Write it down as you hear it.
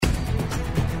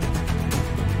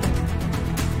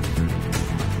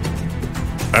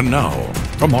And now,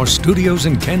 from our studios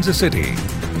in Kansas City,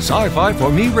 Sci-Fi for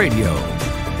Me Radio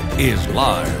is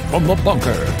live from the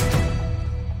bunker.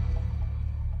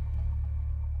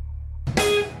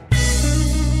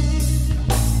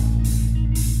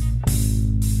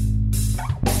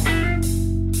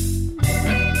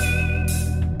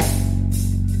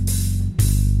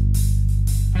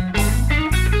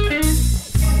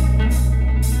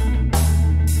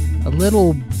 A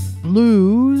little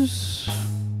blues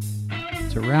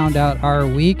to round out our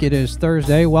week. It is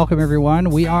Thursday. Welcome,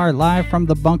 everyone. We are live from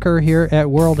the bunker here at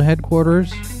World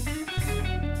Headquarters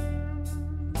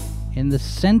in the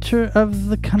center of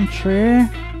the country.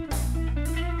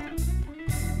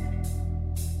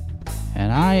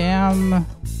 And I am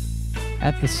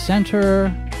at the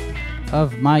center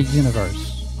of my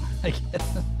universe.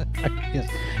 Yes.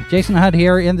 Jason Hudd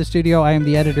here in the studio. I am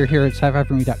the editor here at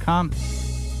sci-fi4me.com.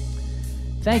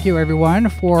 Thank you, everyone,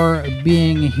 for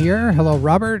being here. Hello,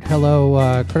 Robert.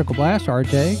 Hello, Critical Blast,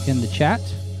 RJ, in the chat.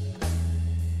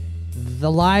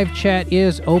 The live chat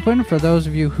is open for those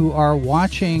of you who are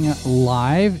watching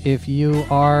live. If you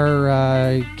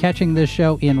are catching this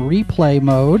show in replay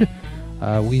mode,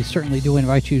 we certainly do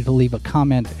invite you to leave a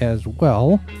comment as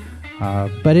well.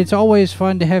 But it's always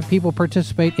fun to have people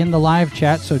participate in the live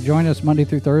chat, so join us Monday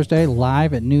through Thursday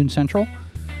live at noon Central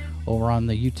over on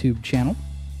the YouTube channel.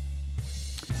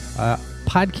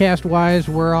 Podcast-wise,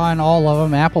 we're on all of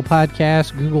them. Apple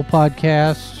Podcasts, Google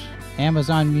Podcasts,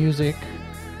 Amazon Music.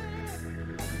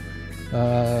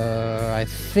 I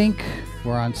think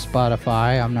we're on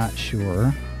Spotify. I'm not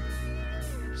sure.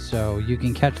 So you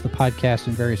can catch the podcast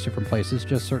in various different places.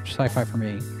 Just search Sci-Fi for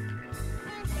Me.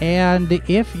 And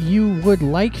if you would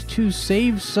like to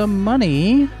save some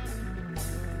money,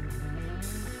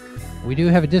 we do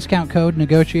have a discount code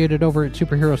negotiated over at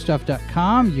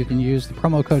superherostuff.com. You can use the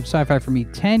promo code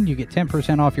Sci-Fi4Me10. You get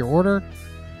 10% off your order.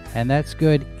 And that's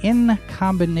good in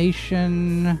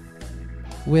combination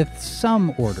with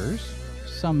some orders,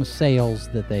 some sales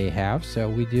that they have. So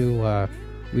we do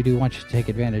want you to take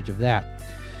advantage of that.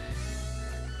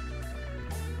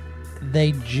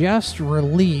 They just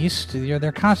released,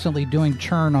 they're constantly doing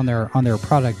churn on their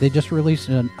product. They just released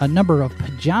a number of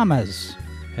pajamas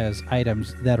as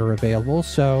items that are available.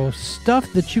 So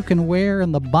stuff that you can wear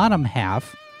in the bottom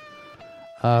half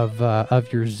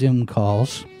of your Zoom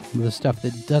calls, the stuff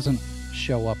that doesn't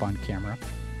show up on camera,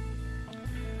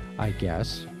 I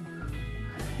guess.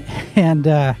 And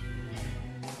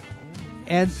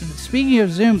speaking of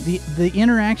Zoom, the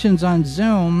interactions on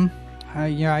Zoom,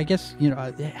 I guess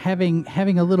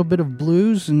having a little bit of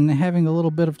blues and having a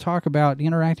little bit of talk about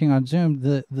interacting on Zoom.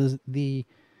 The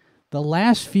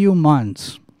last few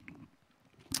months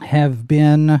have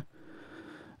been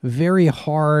very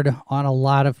hard on a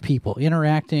lot of people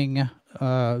interacting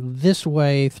this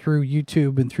way through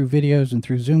YouTube and through videos and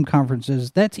through Zoom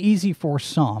conferences. That's easy for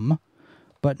some,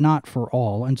 but not for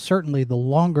all. And certainly the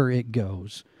longer it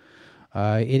goes,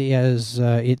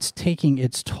 it's taking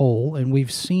its toll. And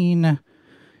we've seen,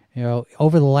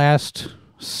 over the last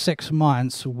 6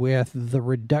 months with the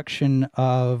reduction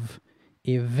of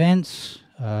events,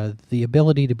 the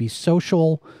ability to be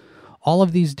social, all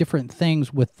of these different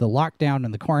things with the lockdown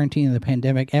and the quarantine and the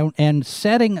pandemic, and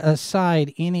setting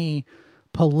aside any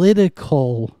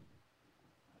political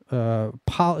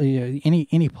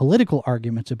any political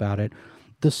arguments about it,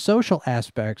 the social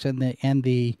aspects and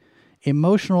the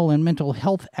emotional and mental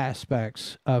health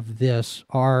aspects of this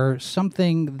are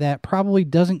something that probably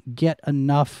doesn't get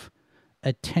enough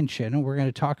attention, and we're going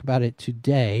to talk about it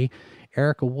today.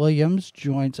 Erica Williams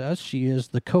joins us. She is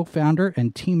the co-founder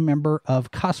and team member of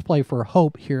Cosplay for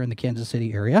Hope here in the Kansas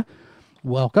City area.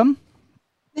 Welcome.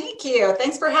 Thank you.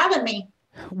 Thanks for having me.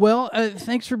 Well,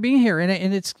 thanks for being here.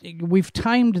 And we've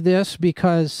timed this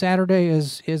because Saturday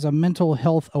is a mental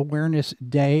health awareness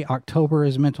day. October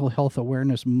is Mental Health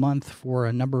Awareness Month for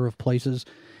a number of places.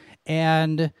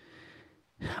 And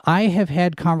I have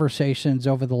had conversations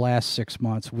over the last 6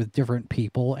 months with different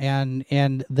people, and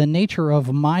the nature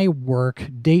of my work,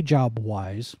 day job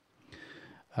wise,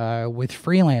 with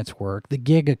freelance work, the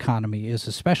gig economy is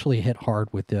especially hit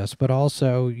hard with this. But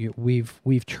also,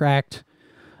 we've tracked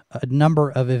a number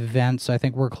of events. I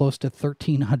think we're close to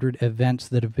 1,300 events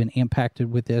that have been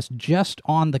impacted with this, just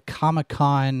on the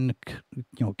Comic-Con,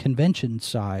 convention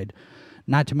side.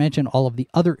 Not to mention all of the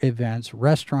other events,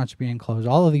 restaurants being closed,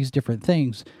 all of these different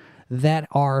things that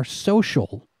are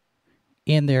social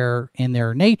in their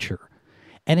nature.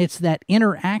 And it's that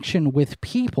interaction with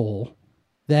people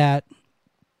that,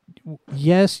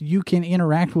 yes, you can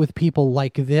interact with people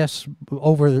like this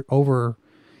over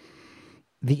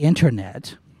the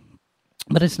internet,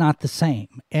 but it's not the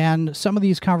same. And some of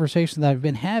these conversations that I've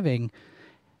been having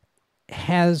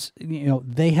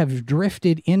they have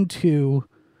drifted into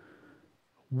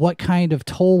what kind of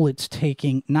toll it's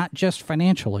taking, not just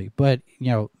financially, but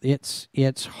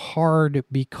it's hard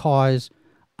because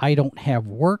I don't have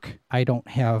work. I don't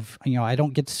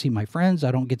get to see my friends.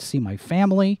 I don't get to see my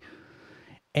family.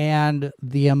 And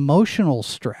the emotional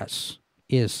stress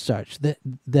is such that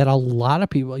a lot of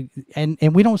people, and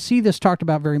we don't see this talked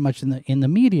about very much in the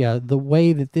media, the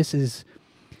way that this is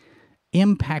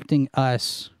impacting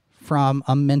us from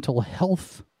a mental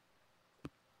health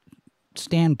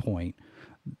standpoint.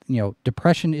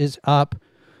 Depression is up.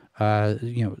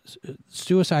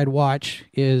 Suicide watch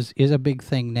is a big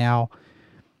thing now.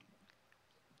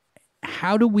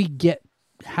 How do we get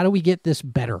this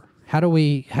better? How do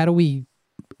we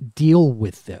deal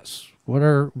with this? What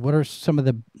are some of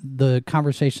the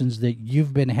conversations that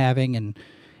you've been having, and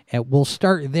we'll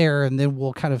start there, and then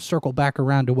we'll kind of circle back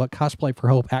around to what Cosplay for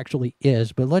Hope actually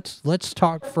is. But let's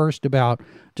talk first about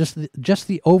just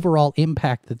the overall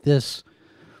impact that this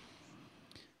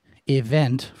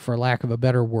event, for lack of a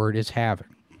better word, is having.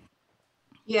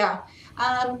 Yeah,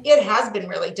 it has been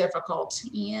really difficult,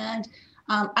 and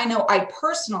I know I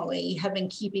personally have been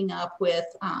keeping up with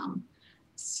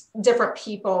different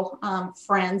people,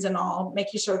 friends and all,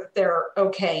 making sure that they're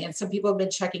okay. And some people have been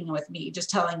checking in with me,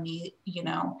 just telling me,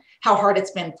 how hard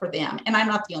it's been for them. And I'm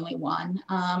not the only one.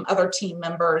 Other team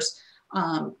members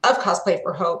of Cosplay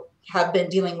for Hope have been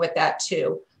dealing with that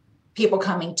too. People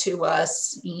coming to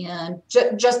us and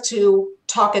just to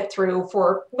talk it through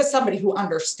with somebody who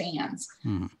understands.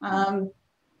 And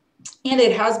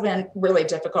it has been really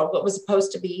difficult. What was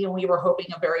supposed to be, and we were hoping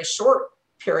a very short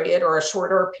period or a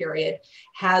shorter period,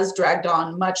 has dragged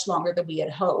on much longer than we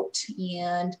had hoped.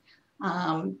 And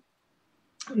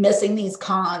missing these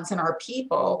cons and our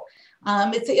people,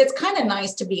 it's kind of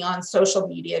nice to be on social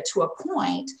media to a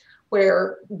point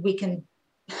where we can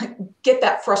get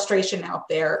that frustration out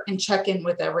there and check in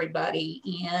with everybody.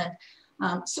 And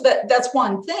so that's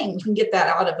one thing, we can get that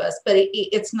out of us, but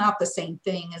it's not the same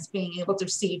thing as being able to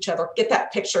see each other, get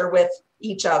that picture with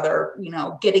each other,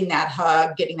 getting that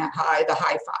hug, getting that the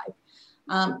high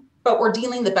five. But we're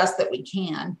dealing the best that we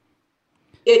can,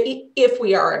 if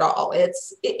we are at all.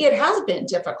 It has been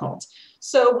difficult.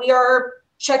 So we are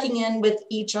checking in with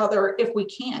each other if we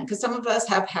can, because some of us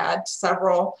have had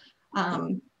several,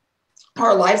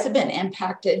 our lives have been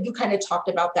impacted. You kind of talked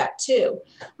about that too,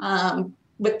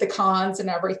 with the cons and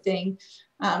everything,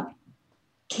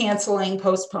 canceling,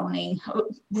 postponing,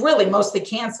 really mostly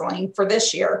canceling for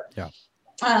this year. Yeah.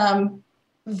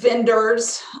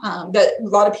 Vendors, that a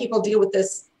lot of people deal with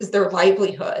this is their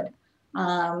livelihood.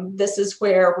 This is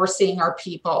where we're seeing our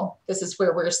people. This is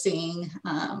where we're seeing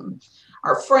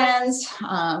our friends.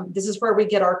 This is where we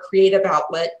get our creative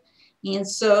outlet. And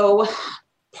so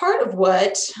part of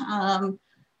what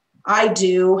I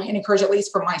do and encourage, at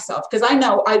least for myself, because I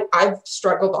know I've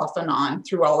struggled off and on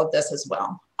through all of this as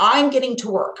well. I'm getting to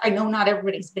work. I know not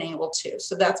everybody's been able to.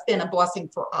 So that's been a blessing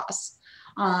for us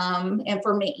and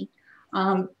for me.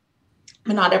 But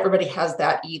not everybody has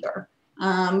that either.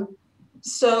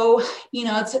 So,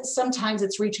 sometimes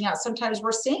it's reaching out. Sometimes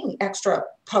we're seeing extra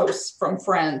posts from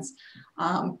friends,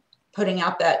 putting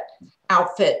out that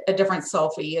outfit, a different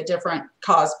selfie, a different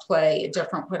cosplay, a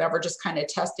different whatever, just kind of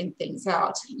testing things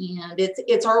out. And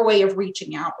it's our way of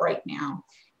reaching out right now.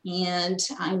 And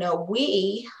I know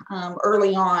we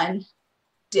early on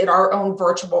did our own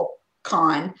virtual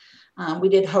con. We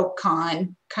did Hope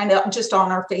Con kind of just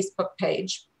on our Facebook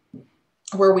page,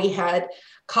 where we had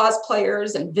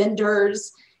cosplayers and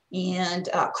vendors and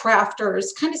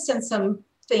crafters kind of send some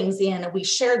things in, and we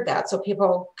shared that so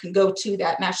people can go to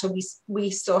that. And actually we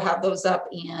still have those up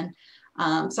in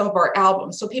some of our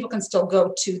albums, so people can still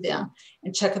go to them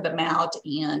and check them out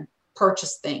and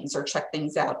purchase things or check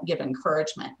things out and give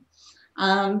encouragement.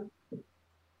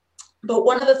 But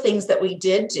one of the things that we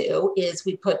did do is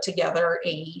we put together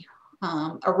a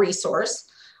resource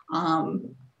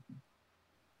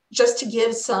just to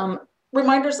give some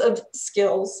reminders of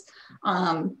skills,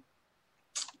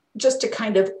 just to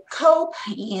kind of cope,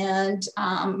 and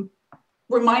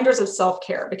reminders of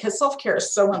self-care, because self-care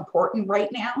is so important right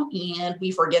now and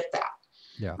we forget that.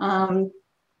 Yeah.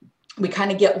 We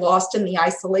kind of get lost in the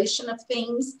isolation of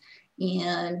things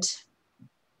and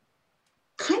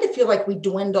kind of feel like we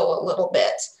dwindle a little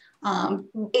bit.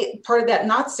 Part of that,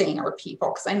 not seeing our people,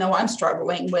 because I know I'm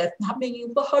struggling with not being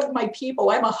able to hug my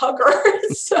people. I'm a hugger.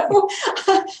 So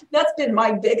that's been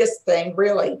my biggest thing,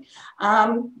 really.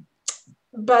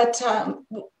 But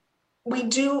we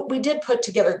did put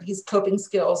together these coping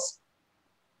skills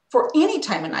for any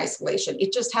time in isolation.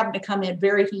 It just happened to come in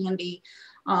very handy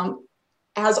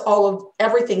as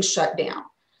everything shut down.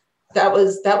 That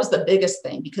was the biggest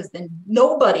thing, because then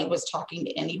nobody was talking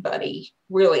to anybody.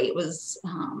 Really, it was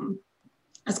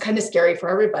it's kind of scary for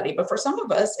everybody, but for some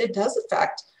of us, it does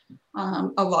affect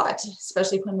a lot,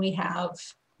 especially when we have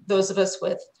those of us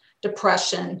with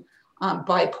depression,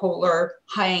 bipolar,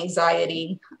 high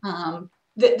anxiety.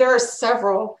 There are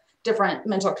several different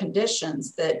mental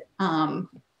conditions that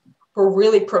were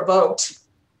really provoked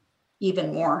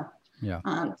even more.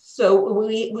 Yeah. So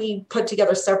we put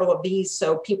together several of these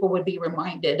so people would be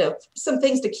reminded of some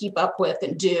things to keep up with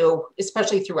and do,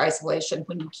 especially through isolation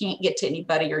when you can't get to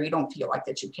anybody or you don't feel like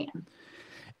that you can.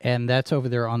 And that's over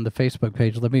there on the Facebook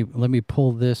page. Let me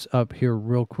pull this up here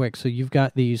real quick. So you've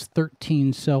got these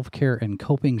 13 self-care and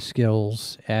coping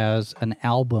skills as an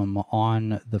album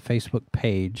on the Facebook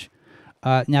page.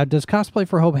 Now, does Cosplay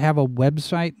for Hope have a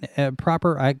website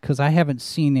proper? Because I haven't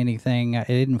seen anything. I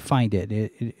didn't find it.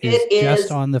 It is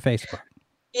just on the Facebook.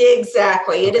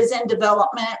 Exactly. It is in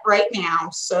development right now.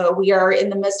 So we are in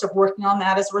the midst of working on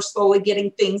that as we're slowly getting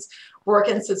things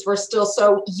working, since we're still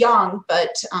so young,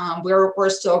 but we're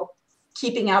still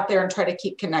keeping out there and try to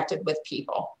keep connected with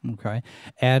people. Okay.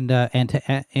 And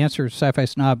to answer Sci-Fi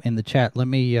Snob in the chat, let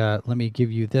me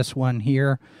give you this one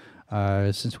here.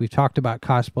 Since we've talked about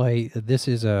cosplay, this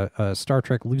is a Star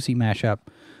Trek Lucy mashup.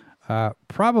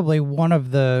 Probably one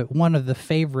of the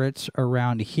favorites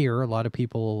around here. A lot of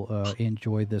people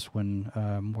enjoy this one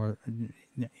more,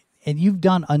 and you've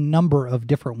done a number of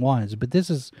different ones, but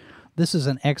this is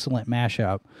an excellent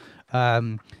mashup.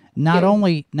 Not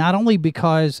only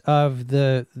because of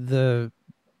the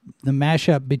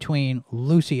mashup between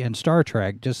Lucy and Star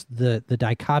Trek, just the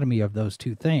dichotomy of those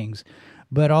two things,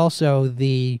 but also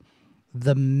the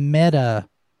meta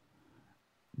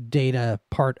data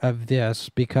part of this,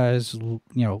 because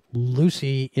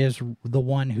Lucy is the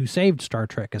one who saved Star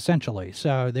Trek essentially.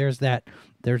 So there's that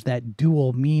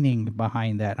dual meaning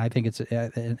behind that. I think it's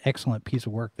an excellent piece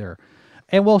of work there.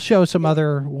 And we'll show some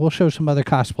other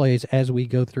cosplays as we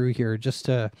go through here, just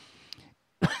to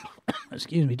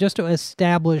excuse me, just to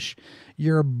establish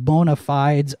your bona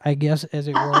fides, I guess, as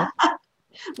it were.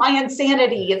 My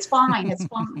insanity. It's fine. It's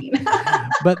fine.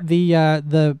 But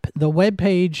the web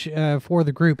page for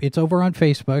the group, it's over on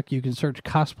Facebook. You can search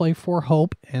Cosplay for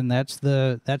Hope, and that's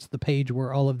the page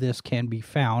where all of this can be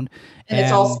found. And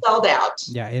it's all spelled out.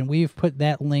 Yeah, and we've put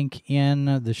that link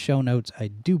in the show notes, I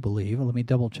do believe. Let me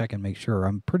double check and make sure.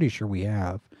 I'm pretty sure we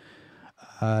have.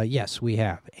 Yes, we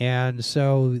have. And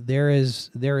so there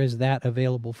is that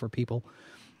available for people.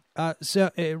 So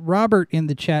Robert in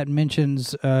the chat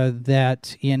mentions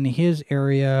that in his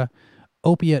area,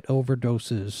 opiate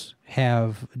overdoses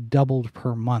have doubled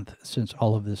per month since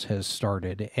all of this has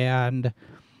started. And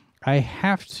I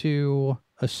have to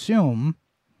assume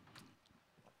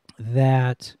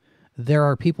that there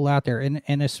are people out there,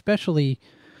 and especially,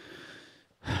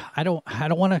 I don't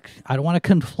want to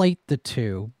conflate the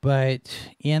two, but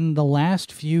in the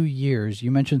last few years,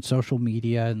 you mentioned social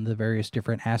media and the various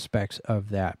different aspects of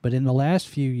that. But in the last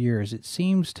few years, it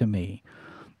seems to me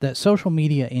that social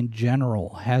media in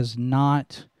general has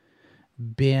not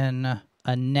been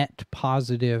a net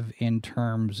positive in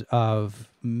terms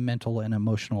of mental and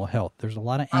emotional health. There's a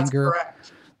lot of anger. That's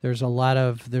correct. There's a lot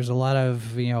of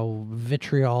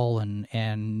vitriol and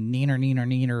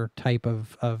neener type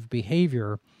of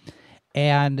behavior,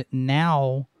 and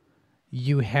now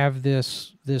you have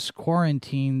this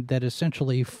quarantine that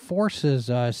essentially forces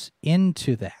us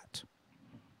into that,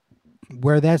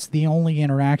 where that's the only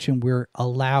interaction we're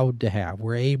allowed to have,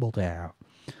 we're able to have,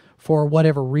 for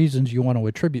whatever reasons you want to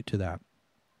attribute to that.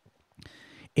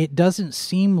 It doesn't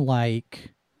seem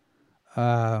like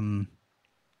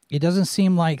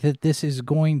that this is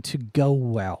going to go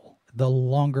well the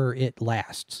longer it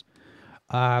lasts.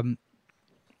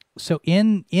 So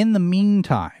in the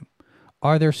meantime,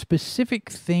 are there specific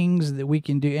things that we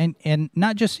can do, and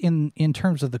not just in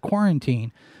terms of the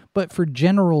quarantine, but for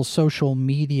general social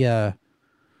media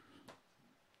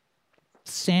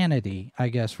sanity, I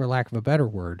guess, for lack of a better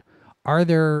word? Are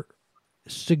there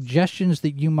suggestions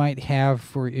that you might have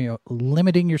for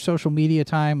limiting your social media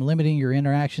time, limiting your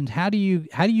interactions? How do you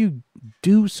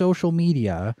do social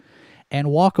media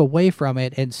and walk away from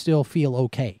it and still feel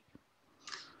okay?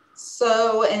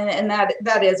 So, and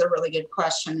that is a really good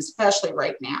question, especially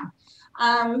right now.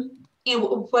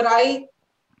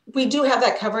 We do have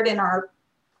that covered in a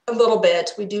little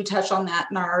bit. We do touch on that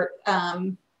in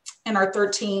our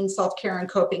 13 self-care and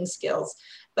coping skills.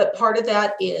 But part of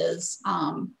that is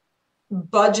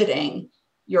budgeting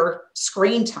your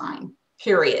screen time,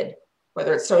 period,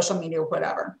 whether it's social media or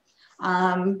whatever.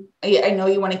 I know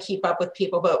you want to keep up with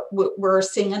people, but we're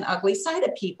seeing an ugly side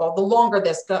of people the longer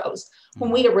this goes.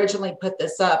 When we originally put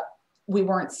this up, we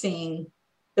weren't seeing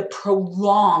the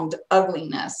prolonged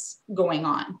ugliness going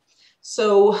on.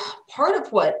 So part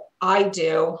of what I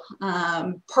do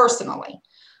personally,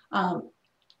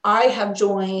 I have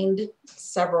joined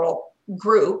several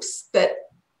groups that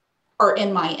are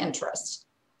in my interest.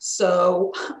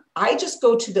 So I just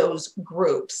go to those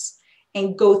groups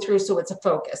and go through, so it's a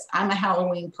focus. I'm a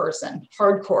Halloween person,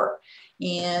 hardcore.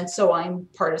 And so I'm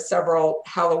part of several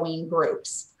Halloween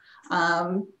groups.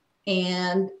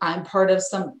 And I'm part of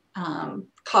some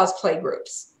cosplay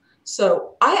groups.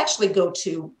 So I actually go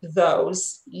to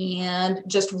those and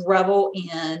just revel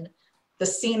in the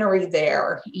scenery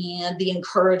there and the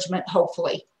encouragement,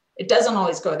 hopefully. It doesn't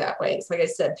always go that way. It's like I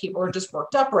said, people are just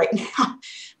worked up right now.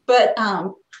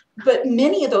 But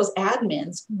many of those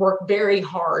admins work very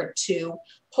hard to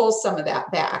pull some of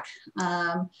that back.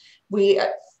 I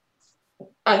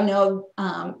know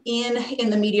in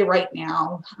the media right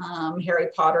now, Harry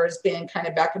Potter has been kind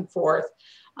of back and forth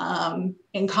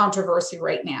in controversy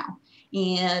right now.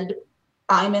 And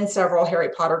I'm in several Harry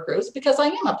Potter groups because I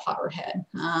am a Potterhead.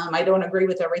 I don't agree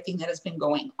with everything that has been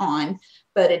going on,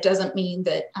 but it doesn't mean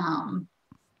that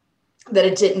that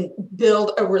it didn't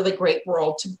build a really great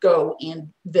world to go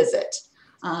and visit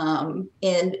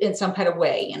in some kind of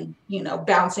way, and, you know,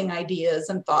 bouncing ideas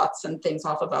and thoughts and things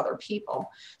off of other people.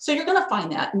 So you're going to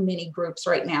find that in many groups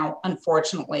right now,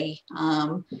 unfortunately,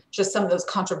 just some of those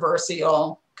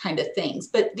controversial kind of things.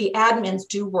 But the admins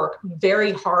do work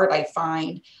very hard, I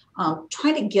find,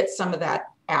 trying to get some of that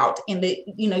out. And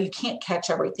you know, you can't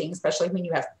catch everything, especially when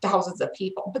you have thousands of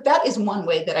people. But that is one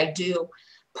way that I do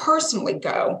personally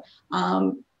go.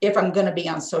 If I'm going to be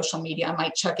on social media, I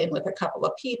might check in with a couple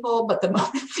of people, but the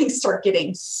moment things start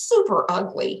getting super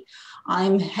ugly,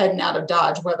 I'm heading out of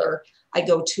Dodge. Whether I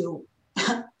go to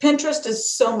Pinterest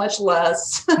is so much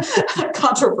less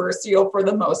controversial for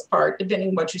the most part, depending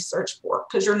on what you search for,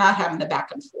 because you're not having the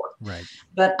back and forth. Right.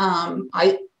 But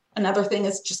another thing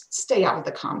is just stay out of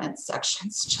the comments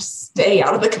sections. Just stay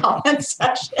out of the comment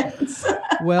sections.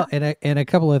 Well, and a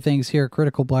couple of things here.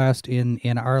 Critical Blast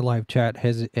in our live chat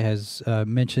has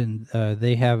mentioned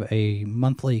they have a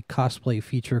monthly cosplay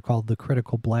feature called the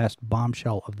Critical Blast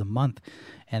Bombshell of the Month,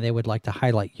 and they would like to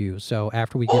highlight you. So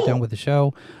after we get done with the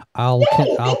show, I'll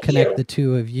connect the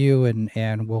two of you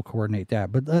and we'll coordinate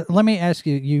that. But let me ask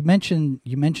you. You mentioned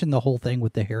the whole thing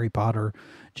with the Harry Potter,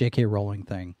 J.K. Rowling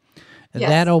thing. Yes.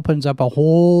 That opens up a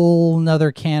whole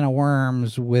nother can of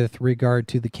worms with regard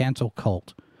to the cancel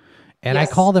cult. And yes.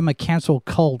 I call them a cancel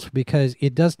cult because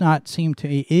it does not seem to,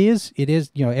 it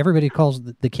is, you know, everybody calls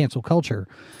the cancel culture,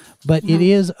 but it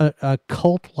is a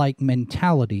cult-like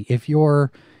mentality. If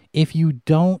you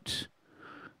don't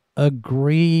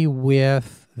agree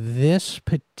with this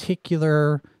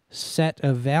particular set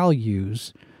of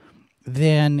values,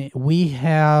 then we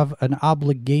have an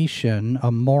obligation,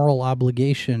 a moral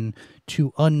obligation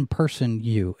to unperson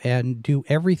you and do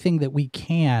everything that we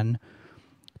can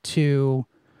to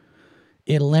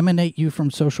eliminate you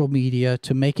from social media,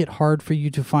 to make it hard for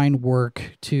you to find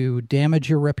work, to damage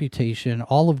your reputation,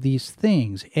 all of these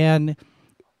things. And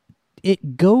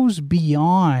it goes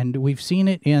beyond, we've seen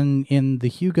it in the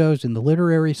Hugos, in the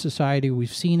Literary Society,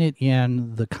 we've seen it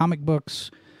in the comic books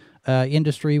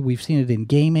industry, we've seen it in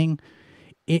gaming.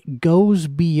 It goes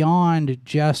beyond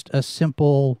just a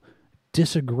simple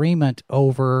disagreement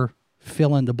over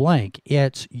fill in the blank.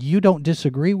 It's, you don't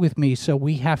disagree with me, so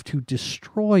we have to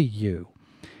destroy you.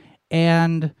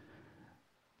 And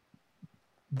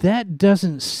that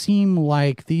doesn't seem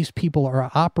like these people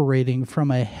are operating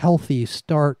from a healthy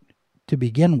start to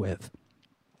begin with.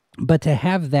 But to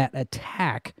have that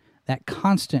attack, that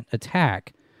constant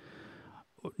attack,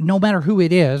 no matter who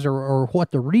it is or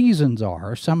what the reasons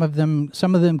are, some of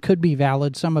them could be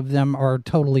valid, some of them are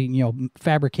totally, you know,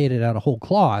 fabricated out of whole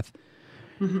cloth.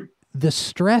 Mm-hmm. The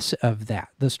stress of that,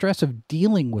 the stress of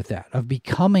dealing with that, of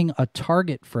becoming a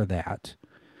target for that,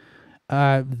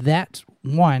 that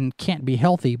one can't be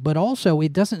healthy. But also,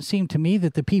 it doesn't seem to me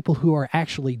that the people who are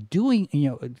actually doing, you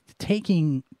know,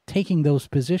 taking those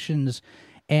positions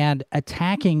and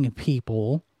attacking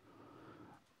people,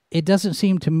 it doesn't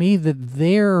seem to me that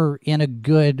they're in a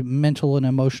good mental and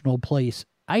emotional place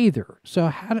either. So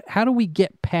how do we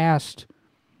get past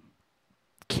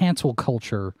cancel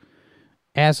culture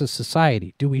as a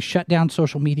society? Do we shut down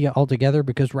social media altogether?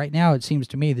 Because right now it seems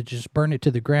to me that just burn it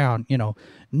to the ground, you know,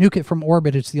 nuke it from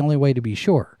orbit. It's the only way to be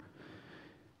sure.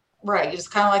 Right. It's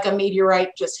kind of like a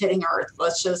meteorite just hitting Earth.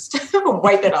 Let's just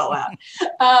wipe it all out.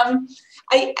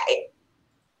 I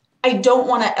don't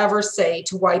want to ever say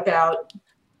to wipe out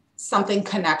something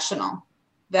connectional.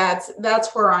 That's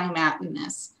where I'm at in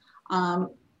this.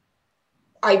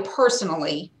 I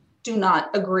personally do not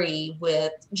agree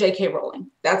with J.K. Rowling.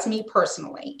 That's me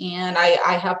personally. And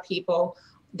I have people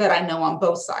that I know on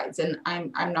both sides, and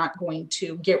I'm not going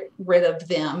to get rid of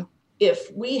them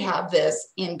if we have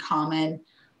this in common,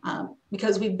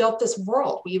 because we've built this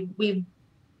world.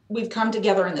 We've come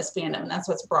together in this fandom, and that's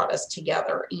what's brought us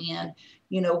together. And,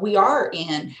 we are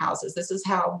in houses. This is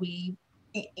how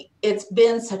it's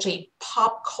been such a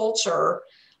pop culture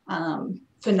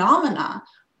phenomena,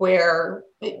 where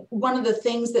one of the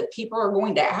things that people are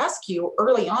going to ask you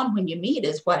early on when you meet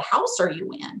is, what house are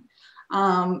you in?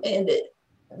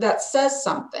 That says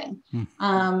something.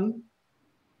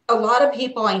 A lot of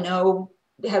people I know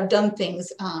have done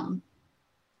things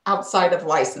outside of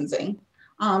licensing.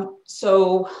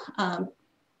 So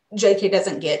JK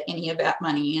doesn't get any of that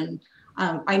money. And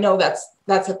I know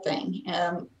that's a thing.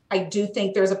 I do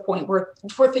think there's a point where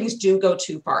things do go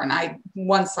too far, and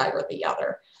one side or the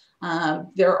other.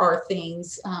 There are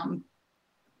things,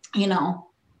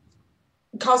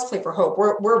 Cosplay for Hope,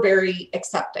 we're very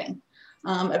accepting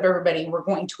of everybody. We're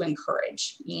going to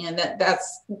encourage, and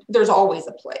there's always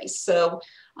a place. So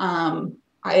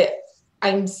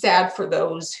I'm sad for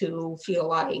those who feel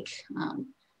like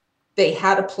they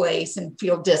had a place and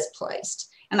feel displaced.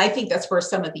 And I think that's where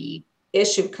some of the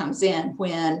issue comes in,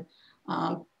 when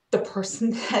the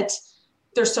person that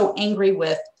they're so angry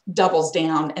with doubles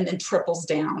down and then triples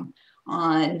down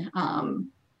on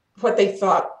what they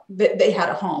thought that they had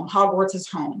a home. Hogwarts is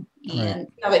home. And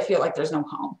now they feel like there's no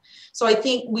home. So I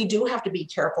think we do have to be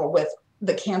careful with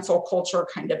the cancel culture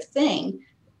kind of thing,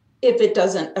 if it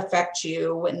doesn't affect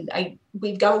you. And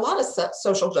we've got a lot of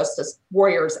social justice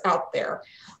warriors out there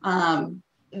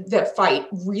that fight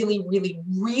really, really,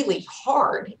 really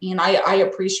hard. And I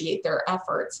appreciate their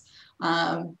efforts.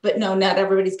 But no, not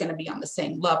everybody's going to be on the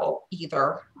same level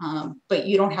either. But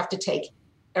you don't have to take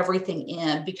everything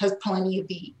in, because plenty of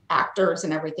the actors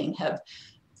and everything have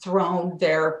thrown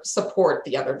their support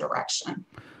the other direction.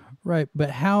 Right, but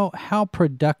how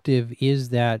productive is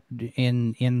that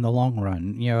in the long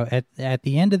run? At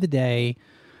the end of the day,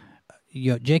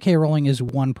 J.K. Rowling is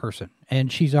one person,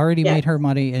 and she's already made her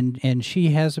money, and she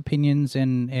has opinions,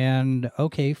 and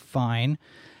okay, fine.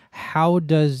 How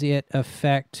does it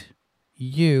affect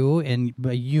you? And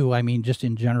by you, I mean just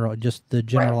in general, just the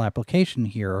general application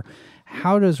here.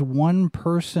 How does one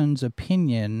person's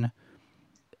opinion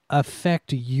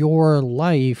affect your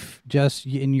life just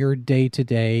in your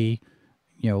day-to-day,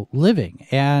 living?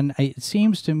 And it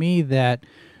seems to me that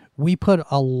we put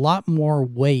a lot more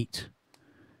weight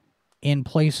in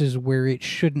places where it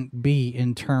shouldn't be,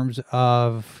 in terms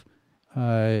of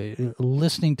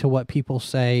listening to what people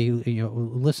say,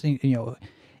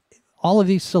 all of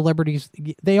these celebrities,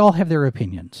 they all have their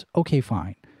opinions. Okay,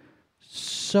 fine.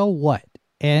 So what?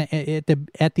 And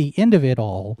at the end of it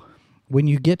all, when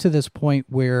you get to this point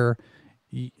where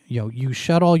you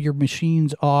shut all your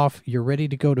machines off, you're ready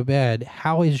to go to bed,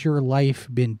 how has your life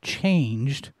been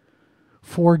changed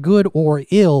for good or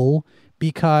ill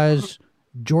because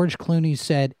George Clooney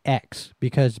said X,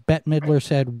 because Bette Midler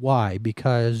said Y,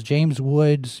 because James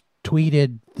Woods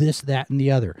tweeted this, that, and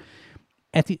the other?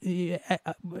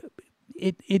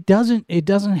 It doesn't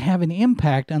have an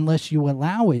impact unless you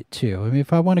allow it to. I mean,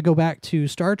 if I want to go back to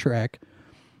Star Trek,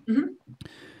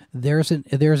 there's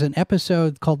an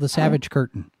episode called The Savage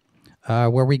Curtain,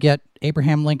 where we get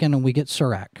Abraham Lincoln and we get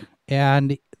Surak,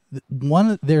 and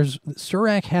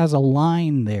Surak has a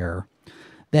line there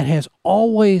that has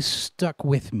always stuck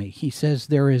with me. He says,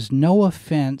 "There is no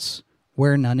offense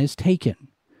where none is taken,"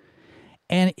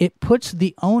 and it puts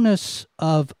the onus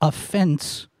of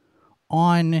offense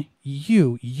on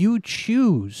you. You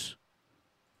choose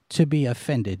to be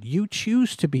offended. You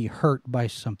choose to be hurt by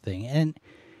something. And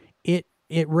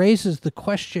it raises the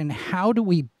question, how do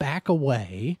we back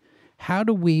away? How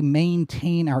do we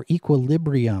maintain our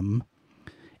equilibrium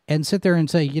and sit there and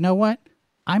say, you know what?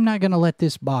 I'm not going to let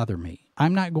this bother me.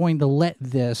 I'm not going to let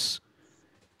this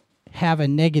have a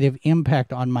negative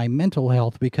impact on my mental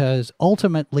health, because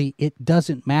ultimately it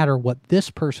doesn't matter what this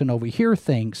person over here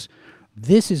thinks.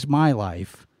 This is my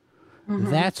life.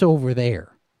 That's over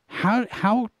there.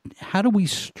 How do we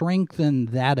strengthen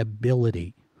that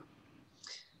ability?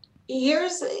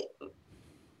 Here's,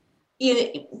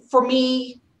 for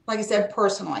me, like I said,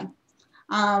 personally,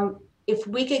 if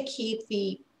we could keep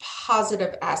the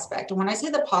positive aspect, and when I say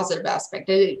the positive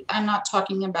aspect, I'm not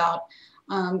talking about,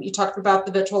 you talked about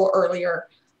the vitriol earlier,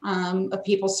 of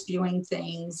people spewing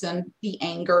things and the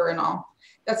anger and all.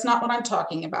 That's not what I'm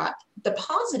talking about. The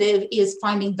positive is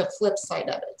finding the flip side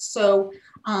of it. So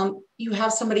you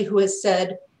have somebody who has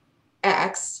said,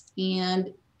 X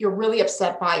and you're really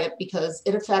upset by it because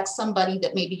it affects somebody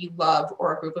that maybe you love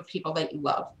or a group of people that you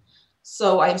love.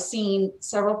 So I've seen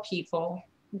several people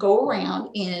go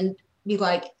around and be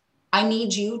like, I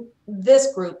need you,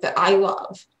 this group that I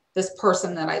love, this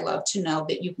person that I love, to know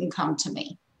that you can come to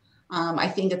me. I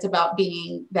think it's about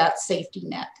being that safety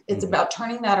net. It's about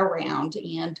turning that around,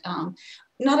 and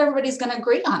not everybody's going to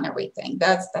agree on everything.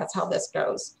 That's how this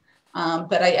goes.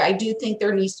 But I do think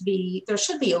there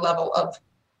should be a level of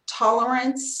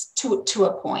tolerance to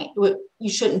a point. You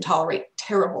shouldn't tolerate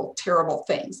terrible, terrible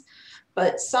things,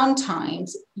 but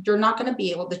sometimes you're not going to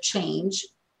be able to change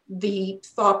the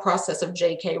thought process of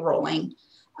J.K. Rowling,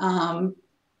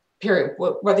 period,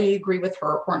 whether you agree with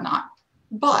her or not.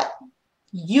 But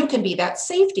you can be that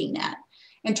safety net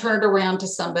and turn it around to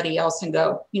somebody else and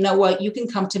go, you know what, you can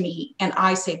come to me and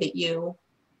I say that you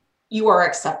are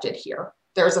accepted here.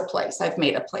 There's a place. I've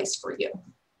made a place for you.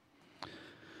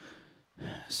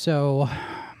 So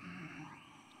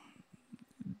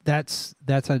that's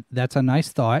a nice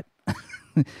thought.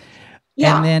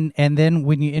 Yeah. And then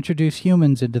when you introduce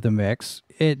humans into the mix,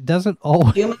 it doesn't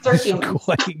always humans are humans.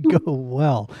 quite go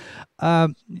well.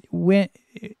 When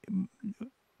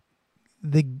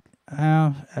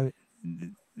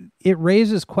it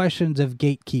raises questions of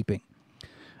gatekeeping,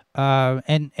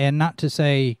 and not to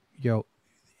say,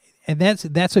 and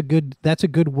that's a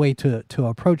good way to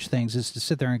approach things, is to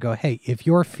sit there and go, hey, if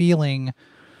you're feeling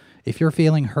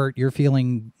hurt, you're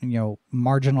feeling,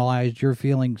 marginalized, you're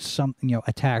feeling something,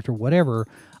 attacked or whatever,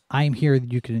 I'm here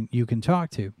that you can talk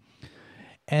to.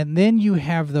 And then you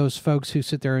have those folks who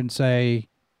sit there and say,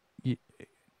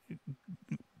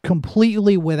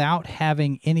 completely without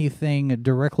having anything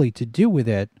directly to do with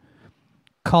it,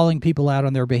 calling people out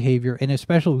on their behavior. And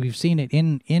especially we've seen it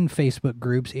in Facebook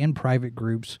groups, in private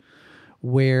groups,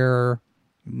 where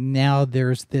now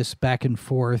there's this back and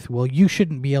forth. Well, you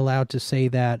shouldn't be allowed to say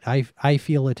that. I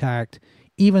feel attacked,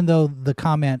 even though the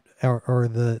comment or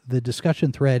the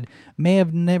discussion thread may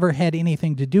have never had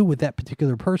anything to do with that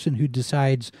particular person who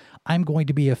decides, I'm going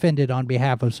to be offended on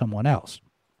behalf of someone else.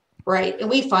 Right. And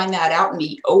we find that out in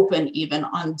the open, even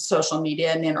on social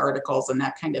media and in articles and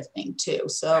that kind of thing too.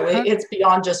 So it's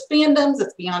beyond just fandoms.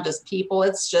 It's beyond just people.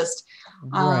 It's just.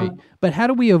 Right. But how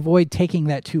do we avoid taking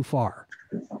that too far?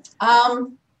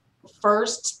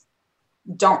 First,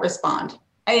 don't respond.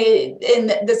 And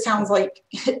this sounds like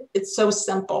it's so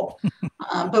simple,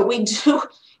 but we do,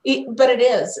 but it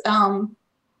is,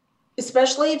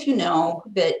 especially if you know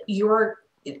that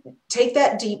take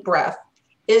that deep breath.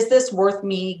 Is this worth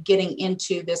me getting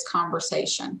into this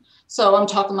conversation? So I'm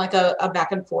talking like a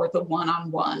back and forth, a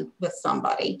one-on-one with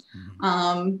somebody.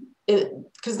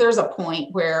 Because there's a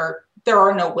point where there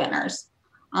are no winners,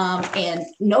 and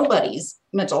nobody's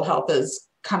mental health is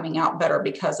coming out better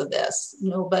because of this.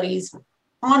 Nobody's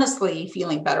honestly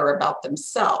feeling better about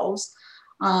themselves.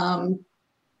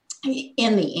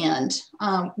 In the end,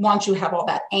 once you have all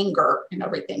that anger and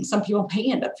everything, some people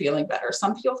may end up feeling better.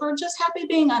 Some people are just happy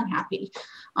being unhappy.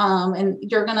 And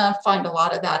you're going to find a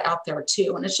lot of that out there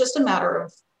too. And it's just a matter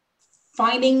of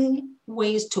finding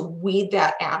ways to weed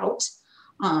that out,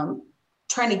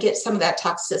 trying to get some of that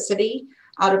toxicity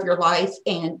out of your life,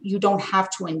 and you don't have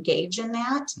to engage in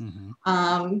that.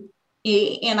 And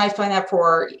I find that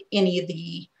for any of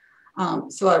the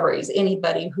celebrities,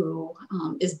 anybody who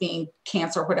is being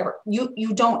canceled or whatever,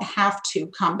 you don't have to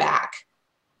come back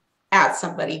at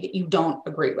somebody that you don't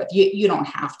agree with. You don't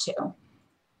have to. All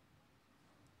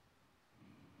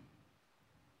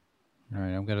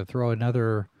right, I'm going to throw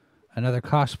another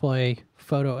cosplay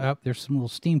photo up. There's some little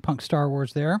steampunk Star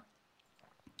Wars there.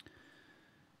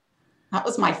 That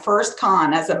was my first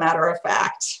con, as a matter of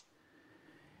fact.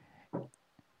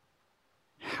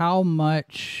 How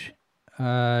much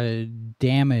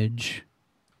damage,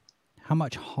 how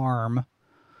much harm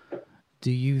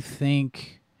do you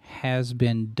think has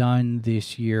been done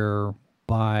this year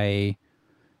by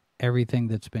everything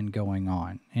that's been going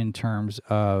on in terms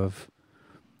of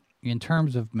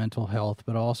mental health,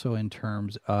 but also in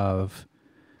terms of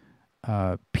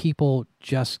people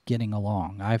just getting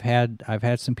along? I've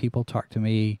had some people talk to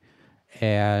me,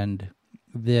 and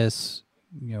this,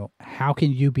 how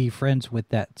can you be friends with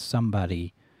that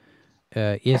somebody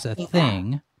is a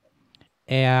thing,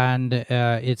 and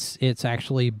it's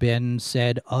actually been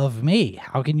said of me.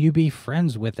 How can you be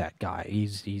friends with that guy?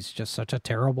 He's just such a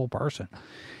terrible person.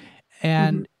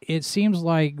 And it seems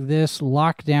like this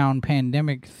lockdown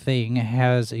pandemic thing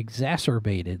has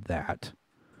exacerbated that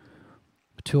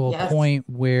to a point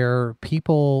where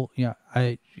people,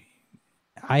 I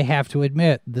have to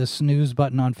admit, the snooze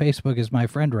button on Facebook is my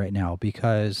friend right now,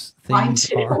 because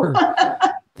things are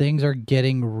things are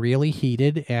getting really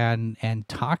heated and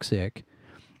toxic.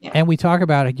 Yeah. And we talk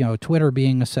about, Twitter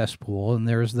being a cesspool, and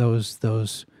there's those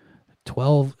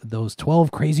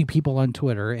 12 crazy people on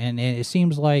Twitter, and it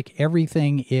seems like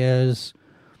everything's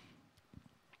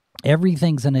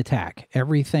an attack.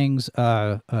 Everything's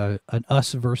an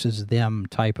us versus them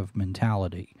type of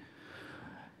mentality.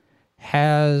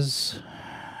 Has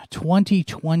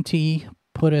 2020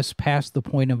 put us past the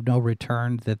point of no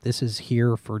return, that this is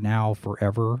here for now,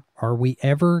 forever? Are we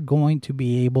ever going to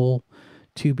be able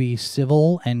to be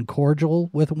civil and cordial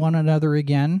with one another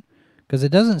again? Because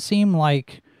it doesn't seem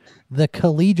like the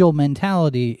collegial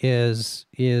mentality is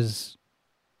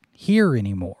here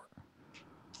anymore.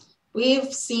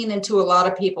 We've seen into a lot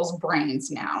of people's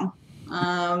brains now,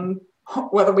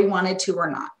 whether we wanted to or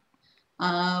not.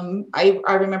 I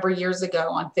remember years ago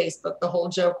on Facebook, the whole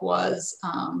joke was,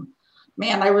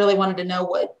 man, I really wanted to know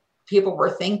what people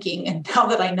were thinking. And now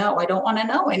that I know, I don't want to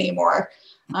know anymore.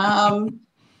 And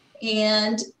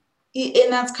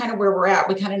that's kind of where we're at.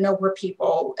 We kind of know where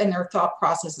people and their thought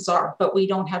processes are, but we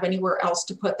don't have anywhere else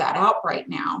to put that out right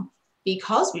now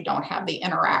because we don't have the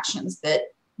interactions that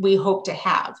we hope to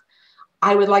have.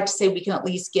 I would like to say we can at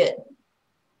least get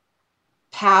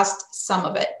past some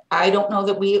of it. I don't know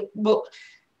that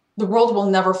the world will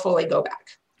never fully go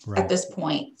back at this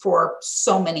point for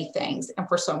so many things and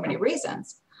for so many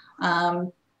reasons.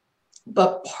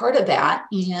 But part of that,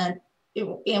 and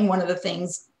one of the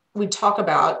things we talk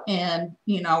about in,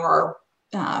 our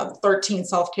 13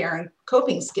 self-care and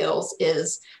coping skills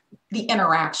is the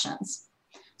interactions.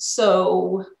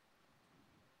 So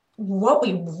what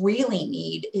we really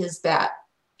need is that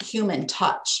human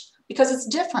touch, because it's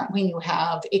different when you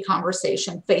have a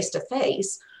conversation face to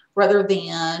face rather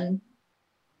than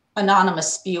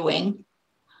anonymous spewing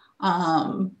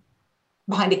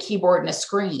behind a keyboard and a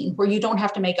screen, where you don't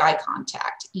have to make eye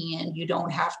contact and you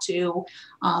don't have to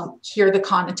hear the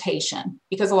connotation,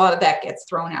 because a lot of that gets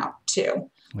thrown out too.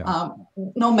 Yeah.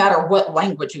 No matter what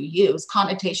language you use,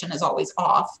 connotation is always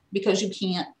off because you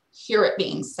can't hear it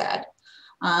being said.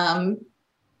 I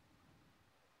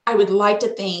would like to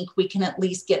think we can at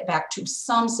least get back to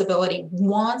some civility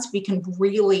once we can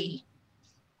really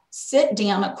sit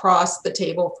down across the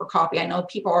table for coffee. I know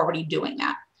people are already doing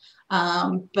that,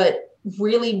 but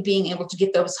really being able to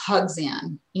get those hugs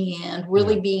in and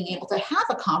really being able to have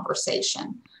a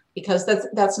conversation, because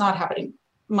that's not happening.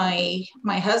 My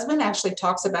husband actually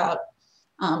talks about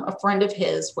a friend of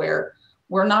his where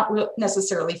we're not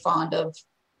necessarily fond of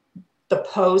the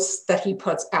posts that he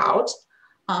puts out,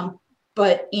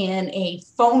 but in a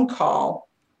phone call,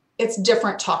 it's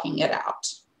different talking it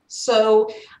out. So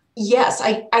yes,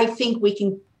 I think we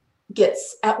can get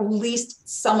at least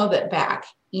some of it back,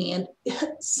 and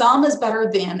some is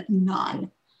better than none.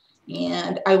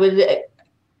 And I would,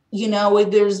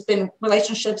 there's been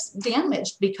relationships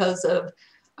damaged because of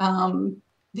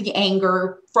the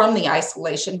anger from the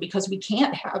isolation, because we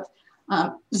can't have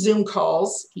Zoom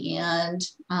calls, and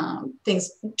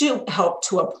things do help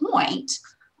to a point,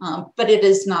 but it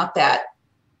is not that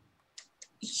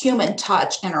human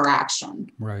touch interaction,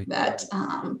 right? That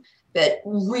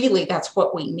really, that's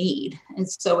what we need. And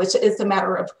so it's a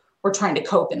matter of, we're trying to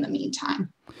cope in the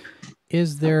meantime.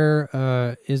 Is there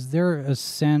a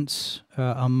sense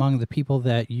among the people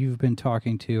that you've been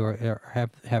talking to, or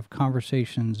have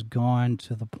conversations gone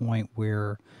to the point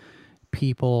where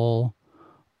people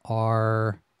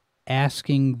are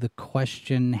asking the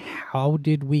question, how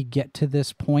did we get to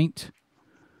this point?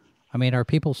 I mean, are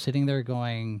people sitting there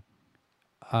going,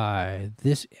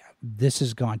 this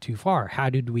has gone too far. How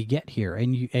did we get here?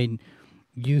 And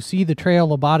you see the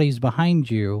trail of bodies behind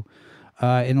you,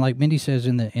 and like Mindy says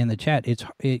in the chat,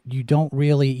 you don't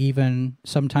really even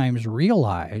sometimes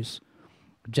realize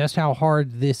just how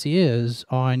hard this is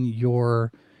on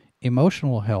your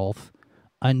emotional health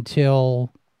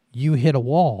until you hit a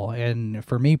wall. And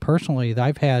for me personally,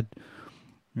 I've had,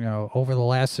 over the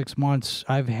last 6 months,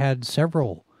 I've had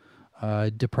several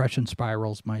depression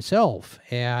spirals myself,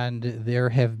 and there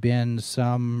have been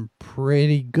some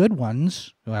pretty good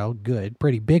ones,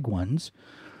 pretty big ones.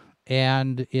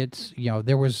 And it's,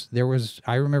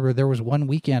 I remember there was one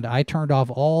weekend I turned off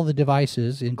all the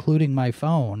devices, including my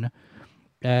phone,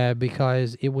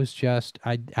 because it was just,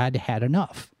 I'd had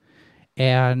enough.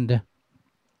 And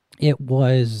it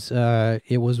was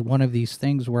one of these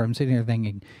things where I'm sitting there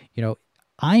thinking,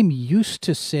 I'm used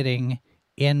to sitting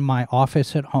in my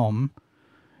office at home,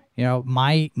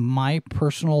 my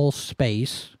personal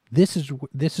space. This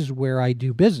is where I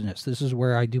do business. This is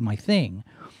where I do my thing.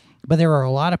 But there are a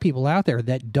lot of people out there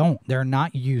that don't. They're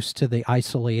not used to the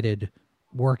isolated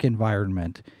work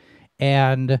environment.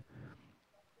 And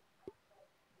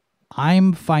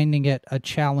I'm finding it a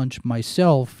challenge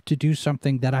myself to do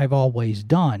something that I've always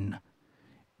done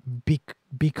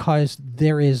because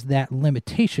there is that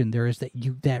limitation. There is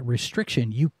that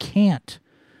restriction. You can't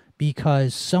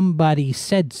because somebody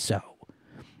said so.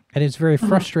 And it's very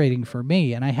frustrating for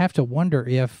me. And I have to wonder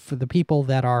if for the people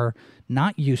that are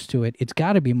not used to it, it's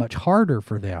got to be much harder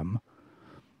for them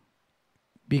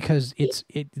because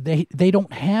they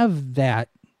don't have that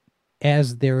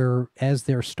as their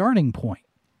starting point.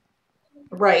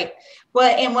 Right.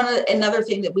 Well, and another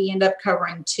thing that we end up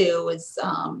covering too is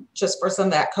just for some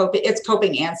of that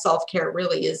coping and self-care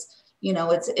really is,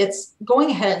 it's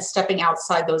going ahead and stepping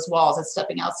outside those walls. It's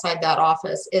stepping outside that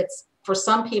office. It's for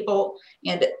some people,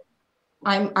 and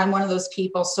I'm one of those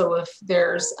people. So if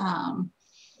there's,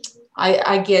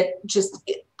 I get just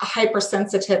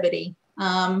hypersensitivity,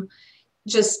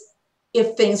 just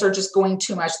if things are just going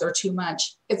too much, they're too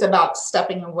much. It's about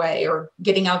stepping away or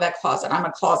getting out of that closet. I'm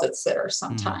a closet sitter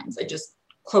sometimes. I just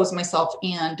close myself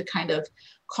in to kind of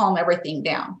calm everything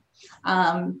down.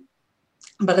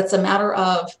 But it's a matter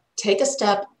of take a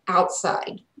step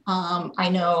outside. I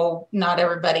know not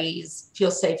everybody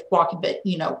feels safe walking, but,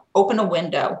 open a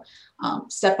window,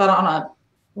 step out on a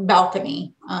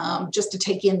balcony just to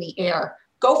take in the air.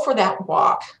 Go for that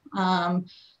walk.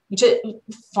 Just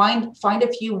find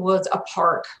a few woods, a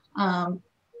park,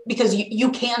 because you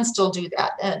can still do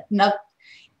that.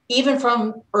 Even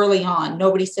from early on,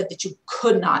 nobody said that you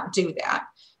could not do that.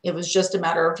 It was just a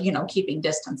matter of, keeping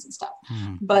distance and stuff.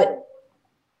 But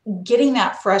getting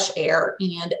that fresh air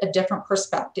and a different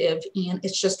perspective, and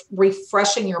it's just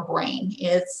refreshing your brain.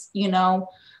 It's,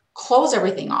 close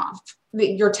everything off,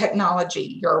 your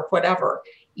technology, your whatever,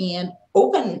 and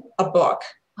open a book.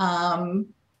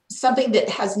 Something that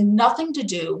has nothing to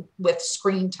do with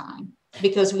screen time,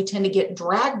 because we tend to get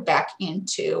dragged back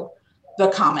into the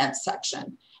comments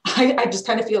section. I just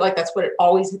kind of feel like that's what it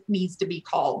always needs to be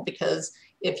called, because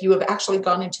if you have actually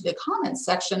gone into the comments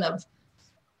section of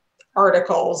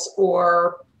articles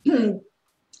or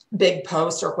big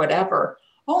posts or whatever,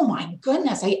 oh my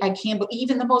goodness, I can't believe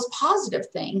even the most positive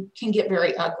thing can get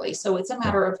very ugly. So it's a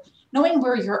matter of knowing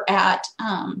where you're at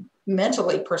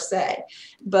mentally per se,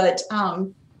 but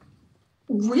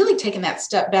really taking that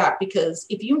step back, because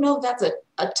if that's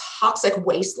a toxic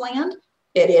wasteland,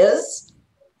 it is,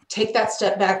 take that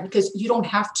step back because you don't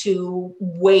have to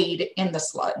wade in the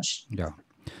sludge. Yeah.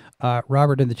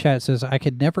 Robert in the chat says, I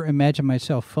could never imagine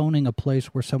myself phoning a place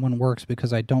where someone works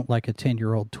because I don't like a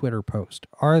 10-year-old Twitter post.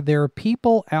 Are there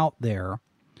people out there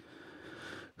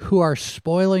who are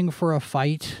spoiling for a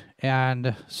fight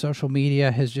and social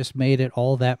media has just made it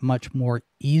all that much more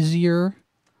easier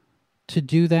to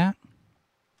do that?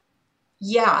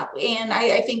 Yeah. And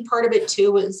I think part of it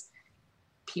too is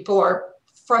people are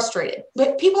frustrated,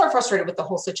 but people are frustrated with the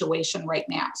whole situation right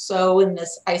now. So in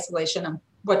this isolation,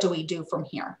 what do we do from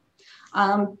here?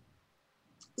 That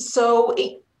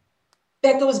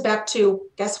goes back to,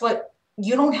 guess what?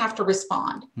 You don't have to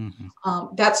respond.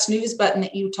 That snooze button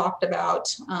that you talked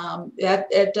about,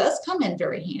 it does come in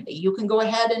very handy. You can go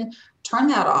ahead and turn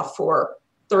that off for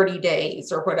 30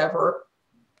 days or whatever,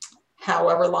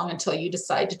 however long, until you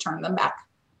decide to turn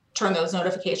those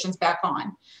notifications back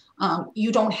on.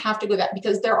 You don't have to go that,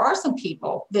 because there are some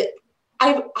people that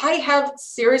I have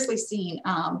seriously seen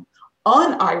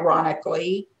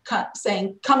unironically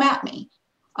saying, come at me,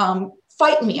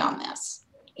 fight me on this.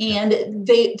 And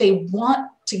they want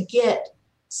to get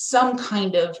some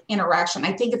kind of interaction.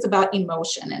 I think it's about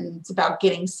emotion, and it's about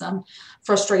getting some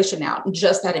frustration out, and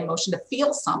just that emotion to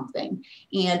feel something.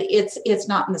 And it's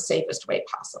not in the safest way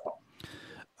possible.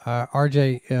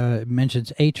 RJ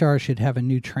mentions HR should have a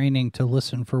new training to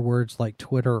listen for words like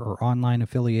Twitter or online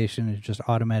affiliation and just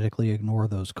automatically ignore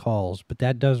those calls. But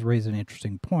that does raise an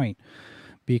interesting point,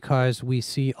 because we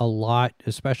see a lot,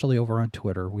 especially over on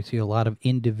Twitter, we see a lot of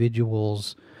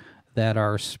individuals that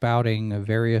are spouting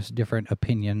various different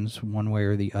opinions one way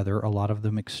or the other, a lot of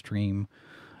them extreme.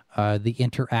 The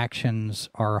interactions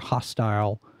are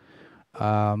hostile.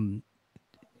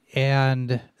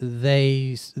 And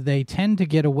they tend to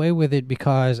get away with it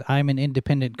because I'm an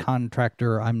independent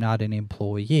contractor, I'm not an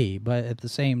employee. But at the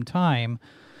same time,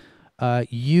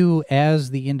 you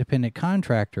as the independent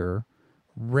contractor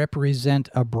represent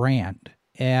a brand.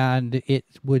 And it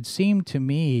would seem to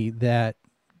me that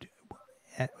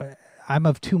I'm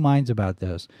of two minds about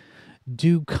this.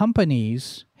 Do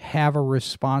companies have a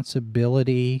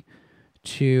responsibility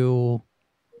to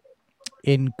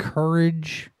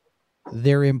encourage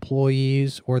their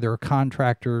employees or their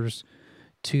contractors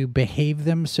to behave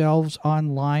themselves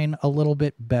online a little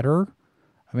bit better?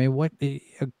 I mean, what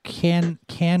can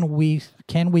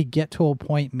we get to a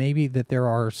point maybe that there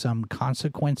are some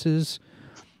consequences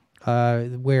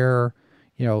where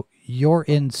you're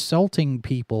insulting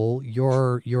people,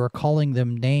 you're calling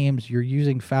them names, you're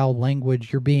using foul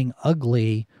language, you're being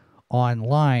ugly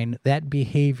online. That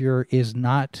behavior is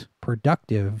not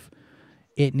productive.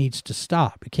 It needs to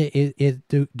stop.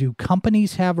 Do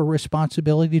companies have a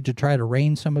responsibility to try to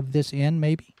rein some of this in,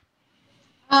 maybe?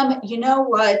 You know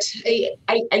what?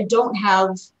 I don't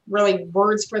have really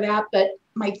words for that, but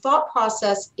my thought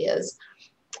process is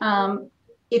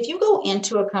if you go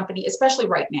into a company, especially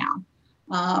right now,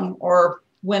 or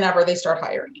whenever they start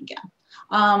hiring again,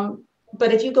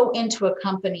 but if you go into a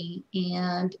company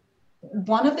and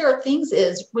one of their things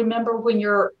is, remember when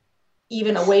you're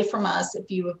even away from us, if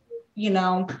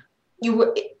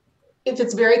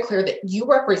it's very clear that you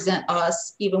represent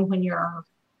us, even when you're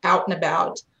out and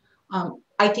about,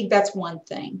 I think that's one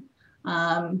thing.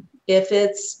 If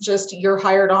it's just you're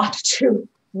hired on to do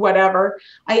whatever,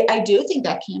 I do think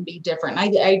that can be different.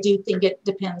 I do think it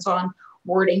depends on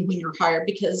wording when you're hired,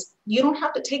 because you don't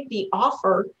have to take the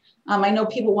offer. I know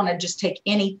people want to just take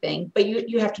anything, but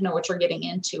you have to know what you're getting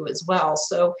into as well.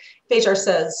 So if HR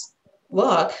says,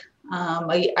 look,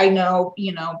 I know,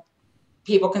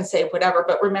 people can say whatever,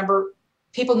 but remember,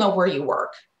 people know where you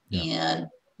work, and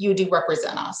you do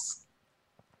represent us.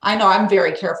 I know I'm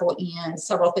very careful in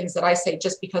several things that I say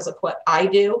just because of what I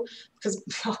do, because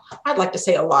I'd like to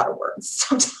say a lot of words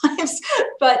sometimes,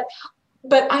 but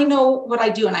I know what I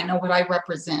do and I know what I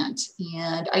represent.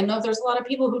 And I know there's a lot of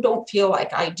people who don't feel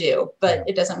like I do, but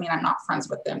it doesn't mean I'm not friends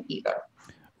with them either.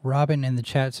 Robin in the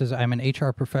chat says, I'm an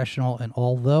HR professional, and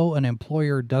although an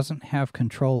employer doesn't have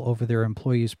control over their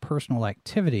employees' personal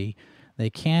activity,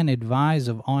 they can advise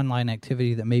of online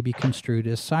activity that may be construed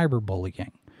as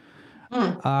cyberbullying.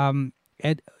 And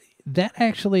that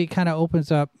actually kind of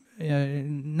opens up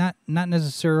not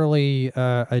necessarily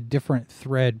a different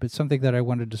thread, but something that I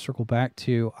wanted to circle back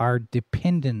to: our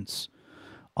dependence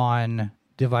on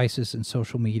devices and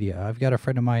social media. I've got a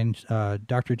friend of mine,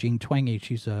 Dr. Jean Twenge.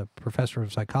 She's a professor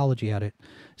of psychology out at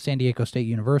San Diego State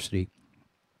University,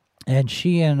 and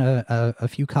she and a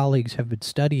few colleagues have been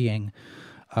studying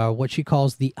what she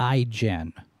calls the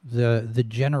iGen, the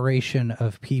generation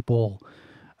of people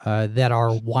that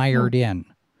are wired in,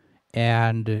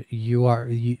 and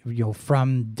you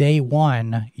from day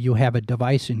one you have a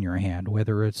device in your hand,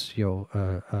 whether it's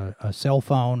a cell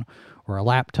phone or a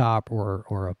laptop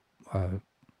or a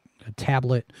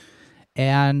tablet,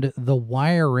 and the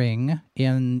wiring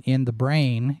in the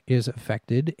brain is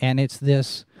affected, and it's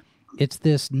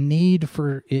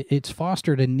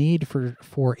fostered a need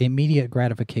for immediate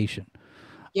gratification.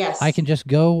 Yes. I can just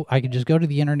go to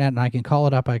the internet and I can call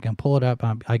it up. I can pull it up.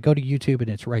 I go to YouTube and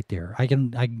it's right there. I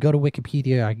can go to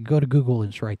Wikipedia. I can go to Google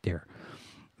and it's right there.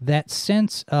 That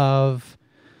sense of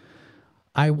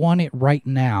I want it right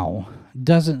now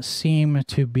doesn't seem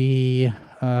to be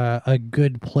a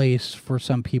good place for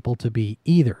some people to be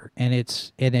either. And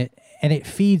it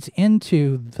feeds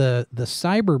into the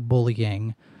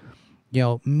cyberbullying.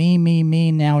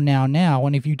 Me, now.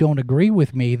 And if you don't agree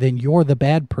with me, then you're the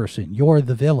bad person. You're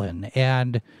the villain.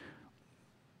 And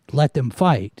let them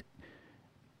fight.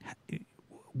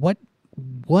 What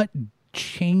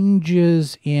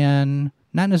changes in,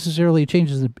 not necessarily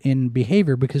changes in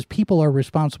behavior, because people are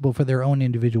responsible for their own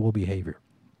individual behavior.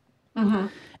 Mm-hmm.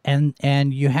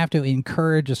 And you have to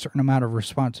encourage a certain amount of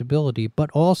responsibility, but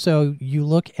also you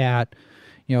look at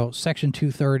Section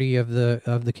 230 of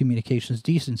the Communications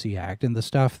Decency Act and the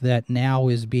stuff that now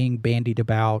is being bandied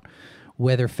about,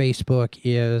 whether Facebook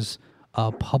is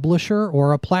a publisher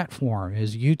or a platform.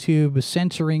 Is YouTube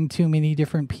censoring too many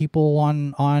different people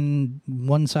on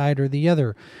one side or the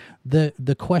other?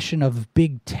 The question of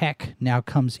big tech now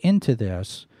comes into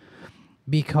this,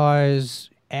 because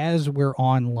as we're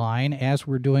online, as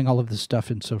we're doing all of this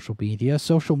stuff in social media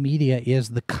is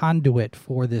the conduit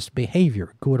for this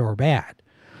behavior, good or bad.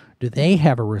 Do they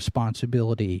have a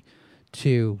responsibility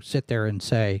to sit there and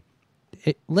say,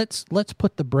 let's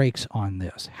put the brakes on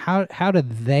this? How do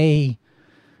they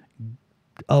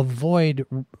avoid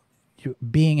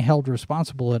being held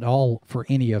responsible at all for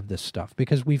any of this stuff?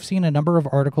 Because we've seen a number of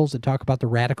articles that talk about the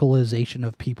radicalization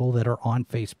of people that are on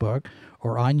Facebook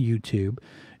or on YouTube.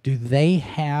 Do they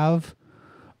have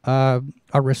a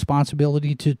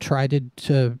responsibility to try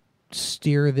to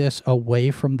steer this away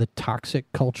from the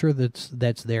toxic culture that's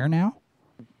there now?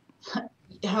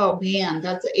 Oh man,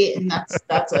 that's it, and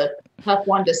that's a tough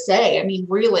one to say. I mean,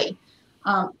 really,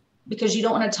 because you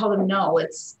don't want to tell them no.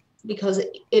 It's because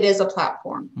it is a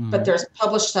platform, but there's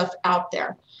published stuff out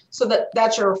there. So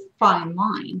that's your fine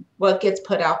line. What gets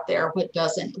put out there, what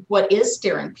doesn't, what is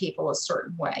steering people a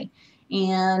certain way.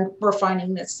 And we're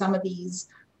finding that some of these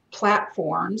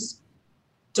platforms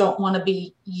don't want to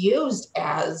be used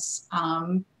as,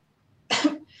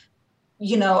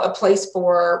 a place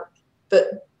for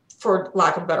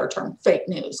lack of a better term, fake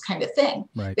news kind of thing.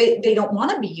 Right. They don't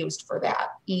want to be used for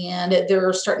that. And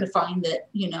they're starting to find that,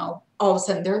 all of a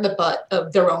sudden they're the butt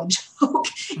of their own joke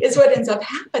is what ends up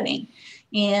happening.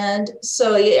 And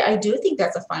so I do think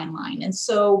that's a fine line. And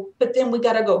so, but then we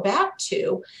got to go back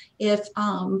to if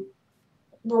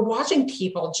we're watching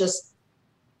people just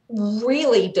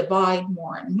really divide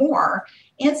more and more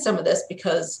in some of this,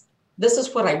 because this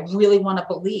is what I really want to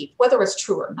believe, whether it's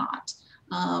true or not.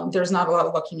 There's not a lot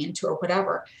of looking into or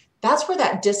whatever. That's where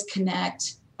that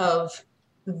disconnect of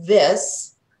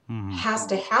this has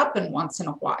to happen once in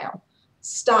a while.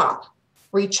 Stop,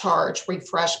 recharge,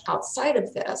 refresh outside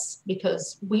of this,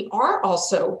 because we are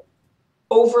also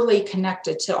overly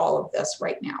connected to all of this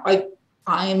right now.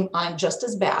 I'm just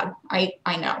as bad. I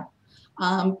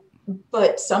know.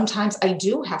 But sometimes I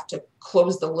do have to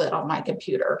close the lid on my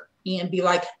computer and be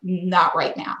like, not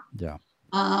right now. Yeah.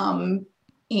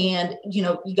 And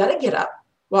you got to get up,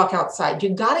 walk outside. You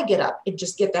got to get up and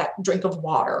just get that drink of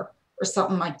water or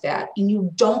something like that. And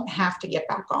you don't have to get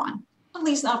back on, at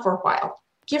least not for a while.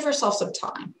 Give yourself some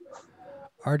time.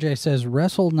 RJ says,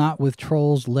 wrestle not with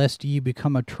trolls lest ye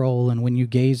become a troll. And when you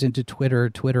gaze into Twitter,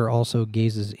 Twitter also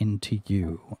gazes into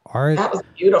you. That was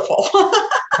beautiful.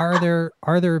 Are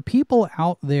there people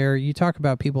out there, you talk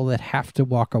about people that have to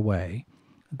walk away,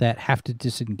 that have to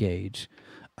disengage.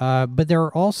 But there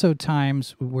are also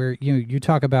times where, you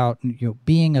talk about,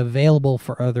 being available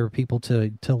for other people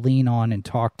to lean on and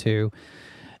talk to.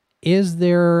 Is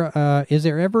there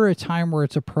ever a time where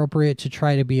it's appropriate to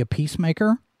try to be a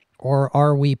peacemaker, or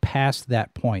are we past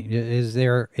that point? Is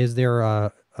there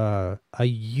a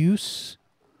use,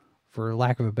 for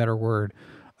lack of a better word,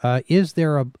 is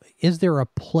there a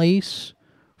place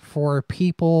for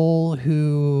people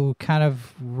who kind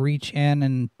of reach in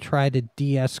and try to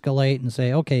de-escalate and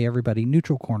say, okay, everybody,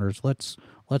 neutral corners, let's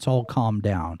all calm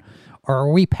down? Or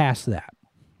are we past that?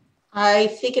 I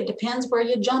think it depends where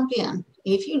you jump in.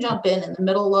 If you jump in the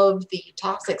middle of the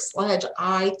toxic sledge,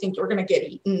 I think you're going to get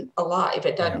eaten alive.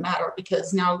 It doesn't matter,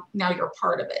 because now you're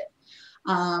part of it.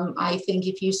 I think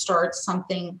if you start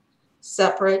something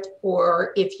separate,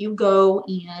 or if you go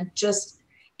and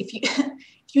if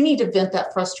you need to vent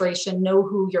that frustration, know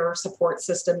who your support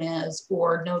system is,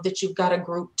 or know that you've got a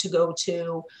group to go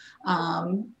to.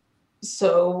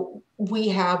 So we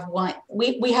have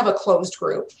we have a closed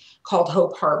group called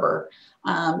Hope Harbor,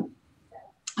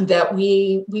 that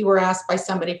we were asked by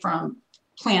somebody from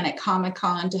Planet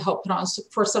Comic-Con to help put on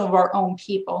for some of our own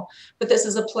people. But this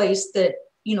is a place that,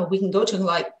 we can go to.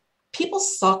 Like, people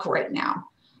suck right now.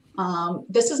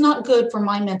 This is not good for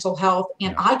my mental health,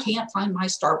 and I can't find my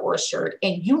Star Wars shirt.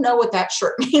 And you know what that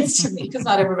shirt means to me, because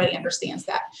not everybody understands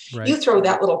that. Right. You throw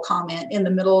that little comment in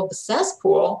the middle of the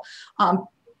cesspool,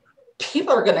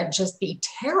 people are going to just be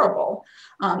terrible.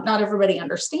 Not everybody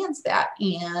understands that.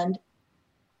 And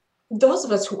those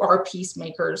of us who are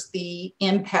peacemakers, the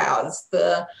empaths,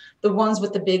 the ones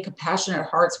with the big compassionate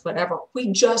hearts, whatever,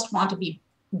 we just want to be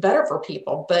better for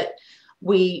people. But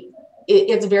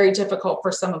it's very difficult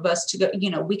for some of us to go,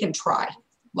 we can try.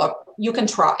 Look, you can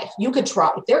try. You could try.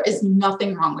 There is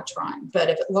nothing wrong with trying. But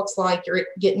if it looks like you're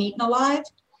getting eaten alive,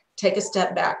 take a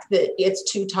step back, that it's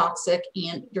too toxic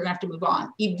and you're gonna have to move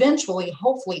on. Eventually,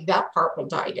 hopefully that part will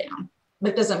die down.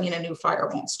 But it doesn't mean a new fire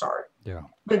won't start. Yeah.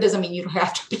 But it doesn't mean you don't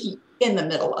have to be in the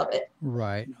middle of it.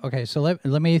 Right. Okay. So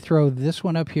let me throw this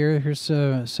one up here. Here's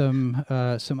some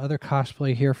other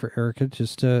cosplay here for Erica,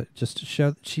 just to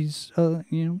show that she's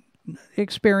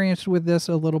experienced with this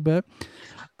a little bit.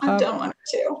 I don't want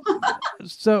to.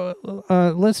 So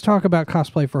let's talk about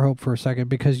Cosplay for Hope for a second,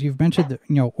 because you've mentioned that,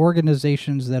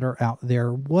 organizations that are out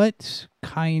there. What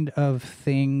kind of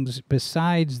things,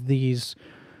 besides these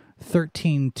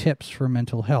 13 tips for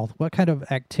mental health, what kind of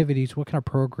activities, what kind of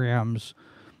programs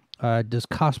does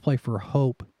Cosplay for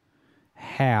Hope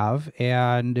have,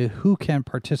 and who can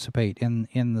participate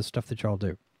in the stuff that y'all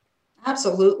do?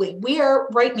 Absolutely. We are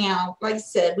right now, like I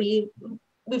said, we've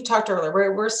talked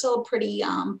earlier, we're still pretty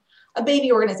a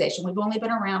baby organization. We've only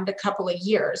been around a couple of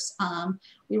years.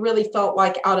 We really felt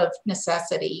like, out of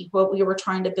necessity, what we were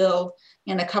trying to build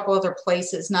in a couple other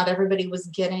places, not everybody was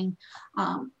getting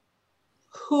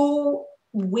who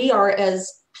we are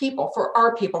as people, for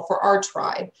our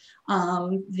tribe,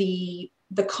 the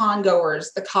con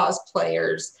goers, the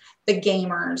cosplayers, the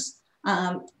gamers.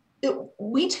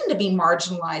 we tend to be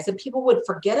marginalized, and people would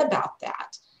forget about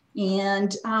that.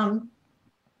 And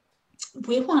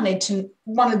we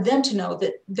wanted them to know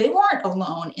that they weren't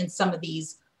alone in some of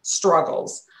these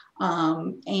struggles.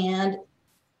 And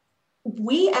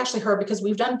we actually heard, because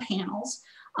we've done panels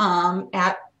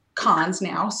at cons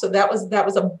now, so that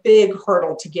was a big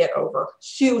hurdle to get over,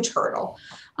 huge hurdle.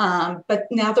 But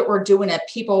now that we're doing it,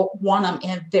 people want them,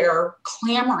 and they're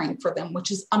clamoring for them,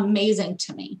 which is amazing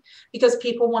to me, because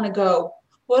people want to go,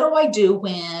 what do I do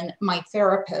when my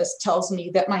therapist tells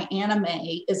me that my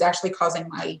anime is actually causing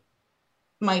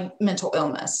my mental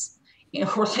illness? You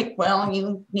know, we're like, well,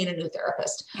 you need a new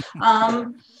therapist.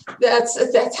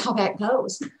 That's how that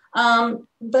goes.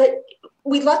 But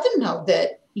we let them know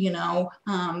that, you know,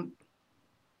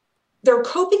 their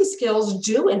coping skills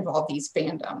do involve these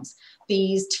fandoms,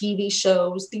 these TV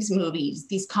shows, these movies,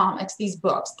 these comics, these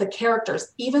books, the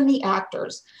characters, even the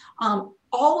actors.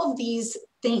 All of these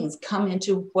things come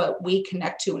into what we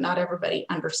connect to. Not everybody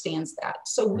understands that.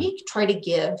 So we try to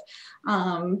give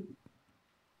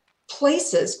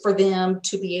places for them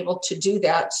to be able to do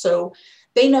that, so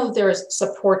they know there's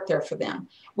support there for them.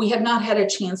 We have not had a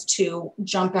chance to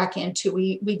jump back into,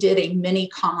 we did a mini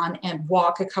con and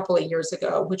walk a couple of years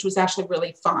ago, which was actually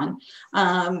really fun.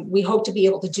 We hope to be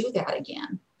able to do that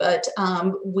again, but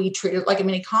we treated it like a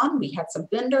mini con. We had some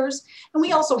vendors, and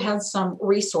we also had some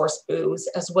resource booths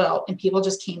as well. And people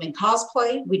just came in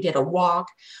cosplay. We did a walk.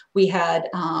 We had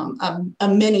a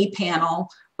mini panel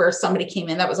where somebody came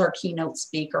in, that was our keynote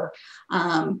speaker.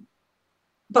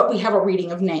 But we have a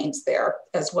reading of names there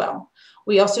as well.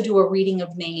 We also do a reading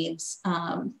of names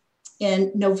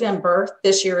in November.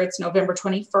 This year, it's November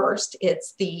 21st.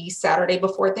 It's the Saturday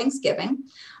before Thanksgiving.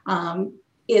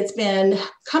 It's been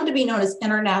come to be known as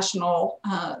International,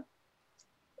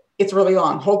 it's really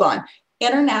long, hold on,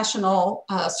 International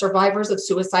Survivors of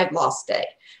Suicide Loss Day.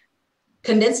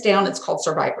 Condensed down, it's called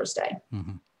Survivors Day.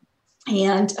 Mm-hmm.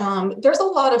 And there's a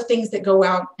lot of things that go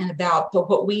out and about, but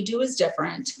what we do is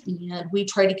different, and we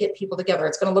try to get people together.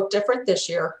 It's going to look different this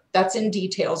year. That's in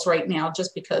details right now,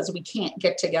 just because we can't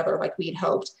get together like we'd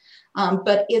hoped.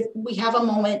 But we have a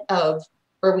moment of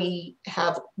where we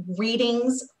have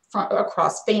readings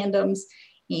across fandoms,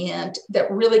 and that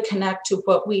really connect to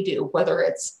what we do, whether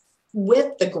it's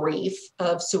with the grief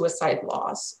of suicide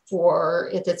loss, or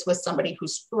if it's with somebody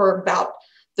or about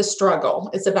the struggle.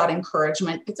 It's about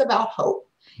encouragement. It's about hope.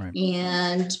 Right.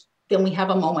 And then we have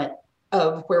a moment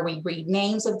of where we read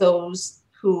names of those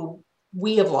who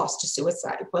we have lost to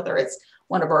suicide, whether it's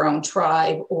one of our own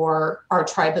tribe or our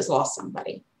tribe has lost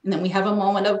somebody. And then we have a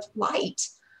moment of light.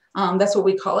 That's what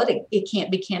we call it. It can't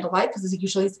be candlelight, because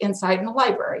usually it's inside in the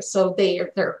library. So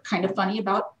they're kind of funny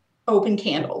about open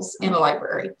candles in a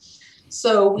library.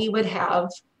 So we would have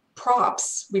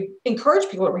props. We encourage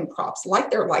people to bring props,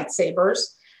 like their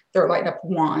lightsabers, their light up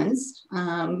wands,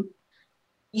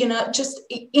 just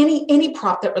any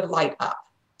prop that would light up,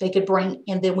 they could bring,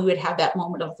 and then we would have that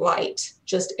moment of light,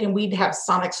 and we'd have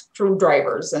sonic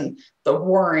screwdrivers and the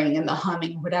whirring and the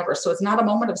humming, whatever. So it's not a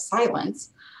moment of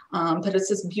silence, but it's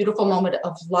this beautiful moment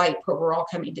of light where we're all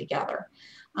coming together.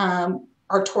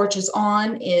 Our Torches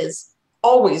On is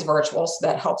always virtual, so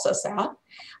that helps us out.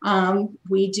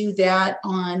 We do that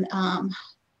on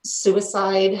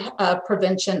suicide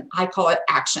prevention. I call it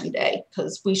Action Day,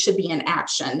 because we should be in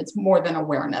action. It's more than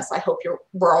awareness. I hope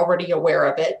we're already aware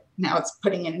of it. Now it's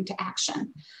putting it into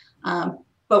action.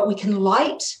 But we can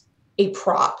light a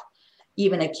prop,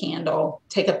 even a candle,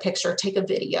 take a picture, take a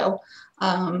video.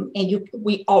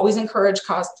 We always encourage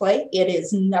cosplay. It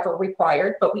is never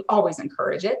required, but we always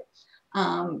encourage it.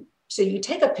 So you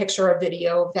take a picture or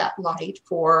video of that light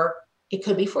it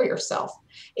could be for yourself.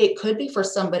 It could be for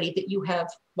somebody that you have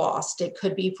lost. It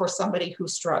could be for somebody who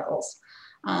struggles.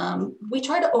 We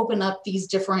try to open up these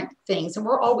different things, and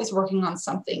we're always working on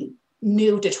something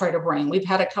new to try to bring. We've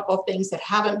had a couple of things that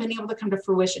haven't been able to come to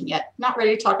fruition yet. Not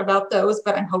ready to talk about those,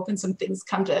 but I'm hoping some things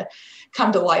come to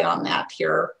light on that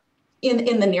here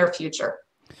in the near future.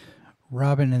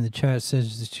 Robin in the chat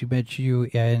says that she met you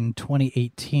in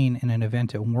 2018 in an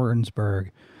event at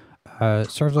Warrensburg.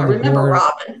 Serves on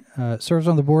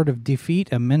the board of Defeat,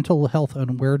 a mental health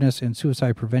awareness and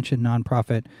suicide prevention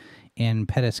nonprofit in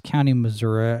Pettis County,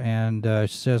 Missouri, and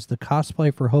says the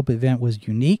Cosplay for Hope event was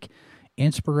unique,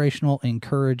 inspirational,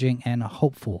 encouraging, and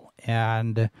hopeful.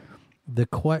 And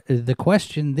the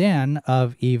question then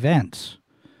of events,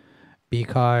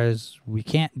 because we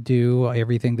can't do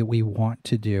everything that we want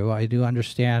to do. I do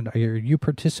understand. Are you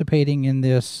participating in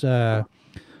this?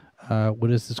 What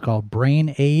is this called?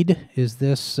 Brain Aid? Is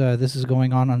this is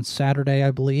going on Saturday,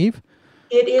 I believe.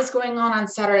 It is going on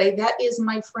Saturday. That is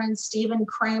my friend Stephen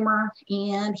Kramer,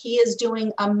 and he is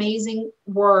doing amazing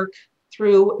work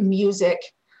through music.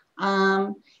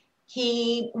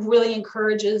 He really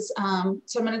encourages, so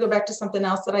I'm going to go back to something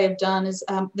else that I have done is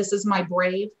this is My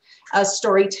Brave, a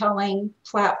storytelling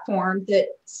platform that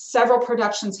several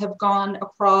productions have gone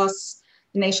across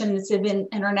the nation. It's been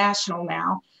international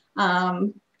now.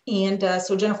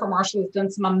 So Jennifer Marshall has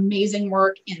done some amazing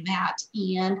work in that.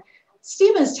 And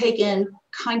Stephen's taken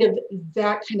kind of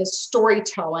that kind of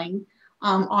storytelling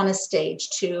on a stage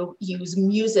to use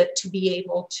music to be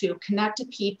able to connect to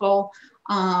people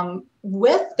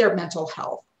with their mental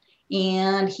health.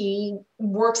 And he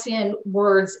works in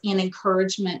words and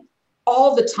encouragement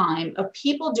all the time of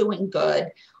people doing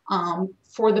good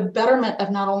for the betterment of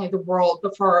not only the world,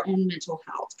 but for our own mental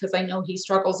health. Because I know he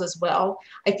struggles as well.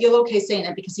 I feel okay saying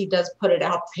it because he does put it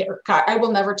out there. I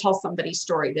will never tell somebody's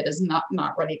story that is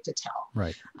not ready to tell.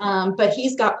 Right. But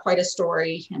he's got quite a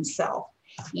story himself.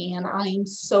 And I'm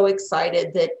so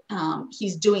excited that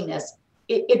he's doing this.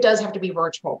 It does have to be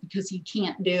virtual because he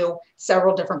can't do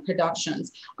several different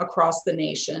productions across the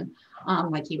nation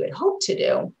like he would hope to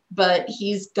do. But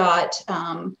he's got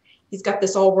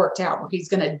this all worked out where he's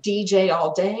going to DJ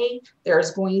all day.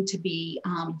 There's going to be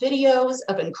videos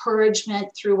of encouragement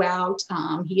throughout.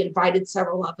 He invited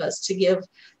several of us to give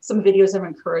some videos of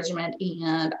encouragement.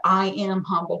 And I am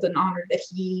humbled and honored that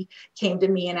he came to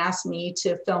me and asked me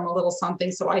to film a little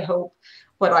something. So I hope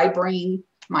what I bring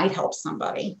might help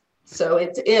somebody. So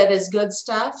it is good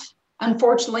stuff.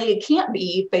 Unfortunately, it can't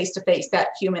be face-to-face, that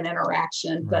human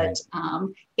interaction, right. But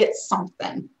it's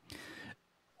something.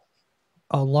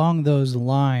 Along those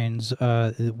lines,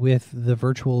 with the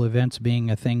virtual events being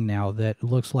a thing now, that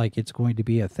looks like it's going to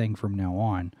be a thing from now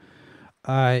on.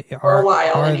 For a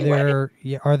while, anyway.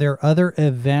 Are there other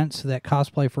events that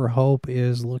Cosplay for Hope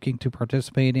is looking to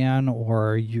participate in,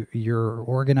 or you're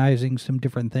organizing some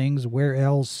different things? Where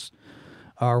else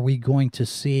are we going to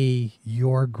see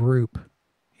your group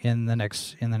in the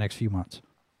next few months?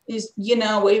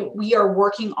 We are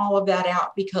working all of that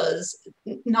out because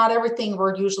not everything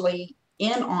we're usually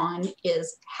in on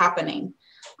is happening.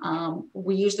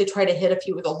 We usually try to hit a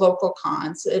few of the local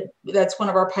cons. That's one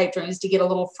of our pipe dreams, to get a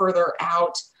little further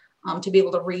out to be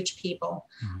able to reach people.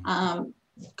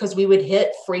 Because we would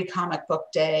hit Free Comic Book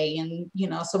Day and,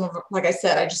 some of, like I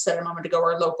said, I just said a moment ago,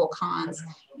 our local cons,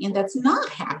 and that's not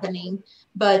happening.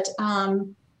 But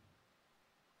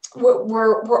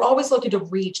we're always looking to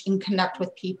reach and connect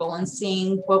with people and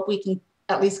seeing what we can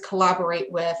at least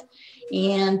collaborate with.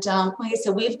 And like I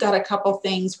said, we've got a couple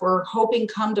things we're hoping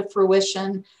come to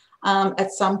fruition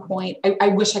at some point. I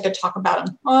wish I could talk about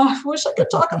them. Oh, I wish I could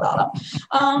talk about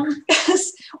them.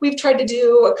 We've tried to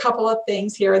do a couple of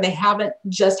things here and they haven't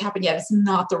just happened yet. It's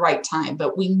not the right time,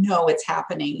 but we know it's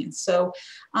happening. And so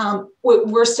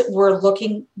we're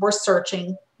looking, we're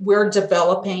searching, we're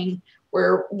developing,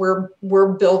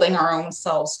 we're building our own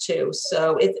selves too.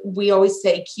 So we always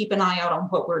say, keep an eye out on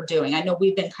what we're doing. I know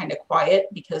we've been kind of quiet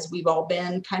because we've all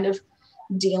been kind of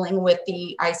dealing with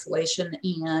the isolation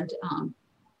and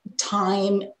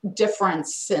time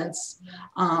difference since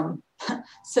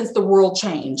the world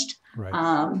changed.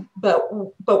 Right.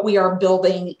 But we are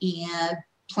building and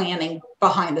planning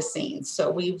behind the scenes.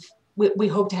 So we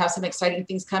hope to have some exciting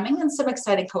things coming and some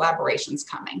exciting collaborations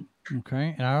coming.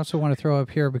 Okay. And I also want to throw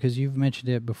up here, because you've mentioned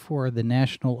it before, the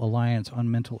National Alliance on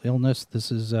Mental Illness.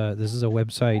 This is a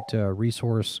website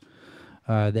resource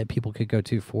that people could go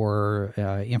to for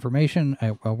information,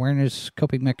 awareness,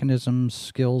 coping mechanisms,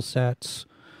 skill sets,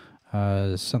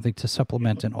 something to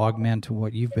supplement and augment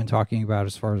what you've been talking about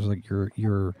as far as like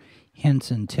your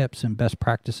hints and tips and best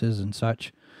practices and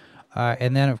such.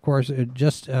 And then, of course,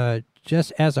 just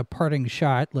as a parting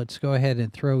shot, let's go ahead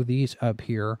and throw these up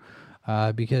here,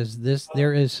 because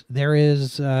there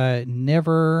is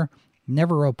never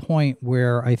a point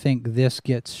where I think this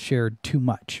gets shared too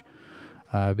much,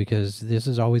 because this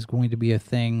is always going to be a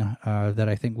thing that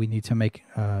I think we need to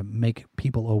make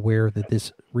people aware that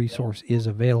this resource is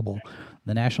available.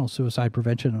 The National Suicide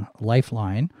Prevention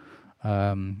Lifeline.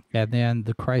 And then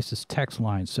the crisis text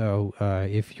line. So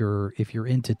if you're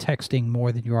into texting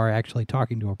more than you are actually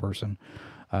talking to a person,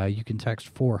 you can text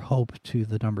for HOPE to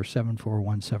the number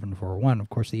 741-741. Of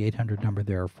course, the 800 number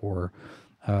there for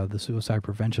the suicide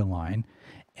prevention line.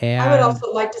 And I would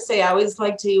also like to say, I always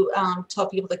like to tell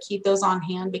people to keep those on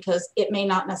hand, because it may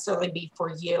not necessarily be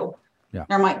for you. Yeah.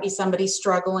 There might be somebody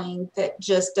struggling that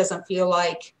just doesn't feel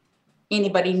like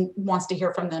anybody wants to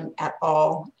hear from them at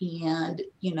all. And,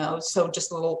 so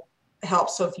just a little help.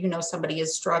 So if somebody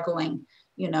is struggling,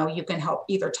 you can help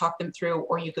either talk them through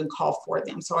or you can call for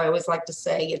them. So I always like to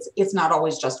say it's not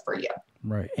always just for you.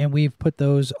 Right, and we've put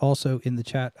those also in the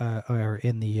chat or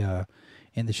in the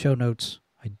show notes.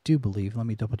 I do believe. Let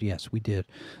me double. Yes, we did.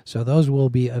 So those will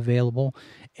be available,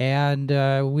 and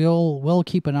we'll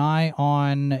keep an eye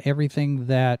on everything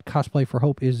that Cosplay for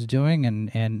Hope is doing,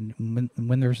 and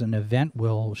when there's an event,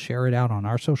 we'll share it out on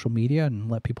our social media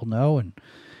and let people know.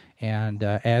 And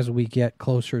as we get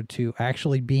closer to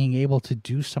actually being able to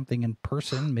do something in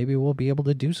person, maybe we'll be able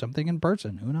to do something in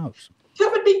person. Who knows?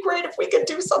 That would be great if we could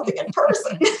do something in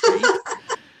person.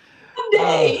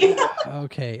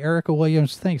 Okay, Erica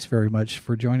Williams, thanks very much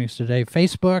for joining us today.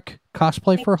 Facebook,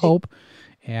 Cosplay for Hope,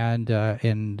 and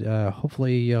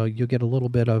hopefully you'll get a little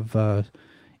bit of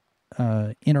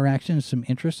interaction, some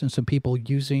interest, and some people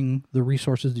using the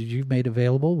resources that you've made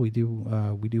available. We do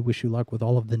wish you luck with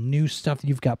all of the new stuff that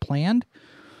you've got planned.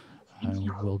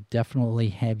 We'll definitely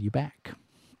have you back.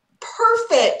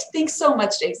 Perfect. Thanks so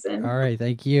much, Jason. All right,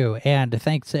 thank you, and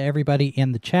thanks to everybody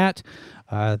in the chat.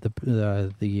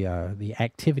 The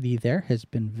activity there has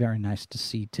been very nice to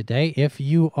see today. If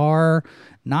you are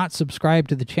not subscribed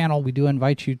to the channel, we do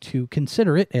invite you to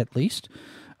consider it at least.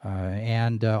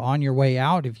 And on your way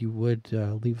out, if you would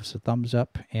leave us a thumbs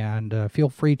up, and feel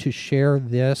free to share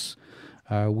this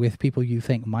with people you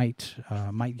think might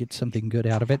get something good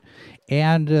out of it.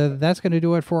 And that's going to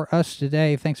do it for us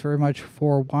today. Thanks very much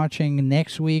for watching.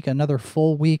 Next week, another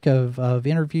full week of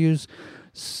interviews.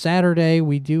 Saturday,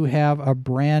 we do have a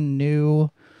brand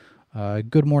new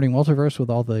Good Morning Multiverse with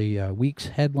all the week's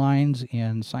headlines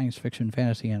in science fiction,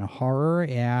 fantasy, and horror.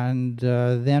 And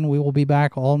then we will be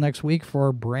back all next week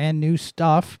for brand new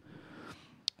stuff.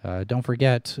 Don't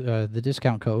forget the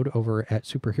discount code over at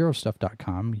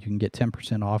superherostuff.com. You can get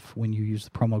 10% off when you use the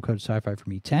promo code Sci-Fi for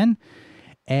Me 10.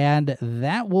 And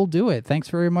that will do it. Thanks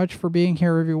very much for being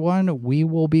here, everyone. We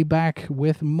will be back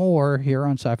with more here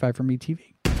on Sci-Fi for Me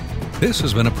TV. This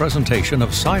has been a presentation of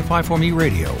Sci-Fi for Me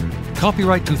Radio.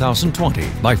 Copyright 2020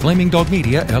 by Flaming Dog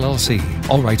Media, LLC.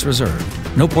 All rights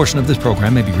reserved. No portion of this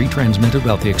program may be retransmitted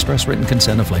without the express written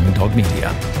consent of Flaming Dog Media.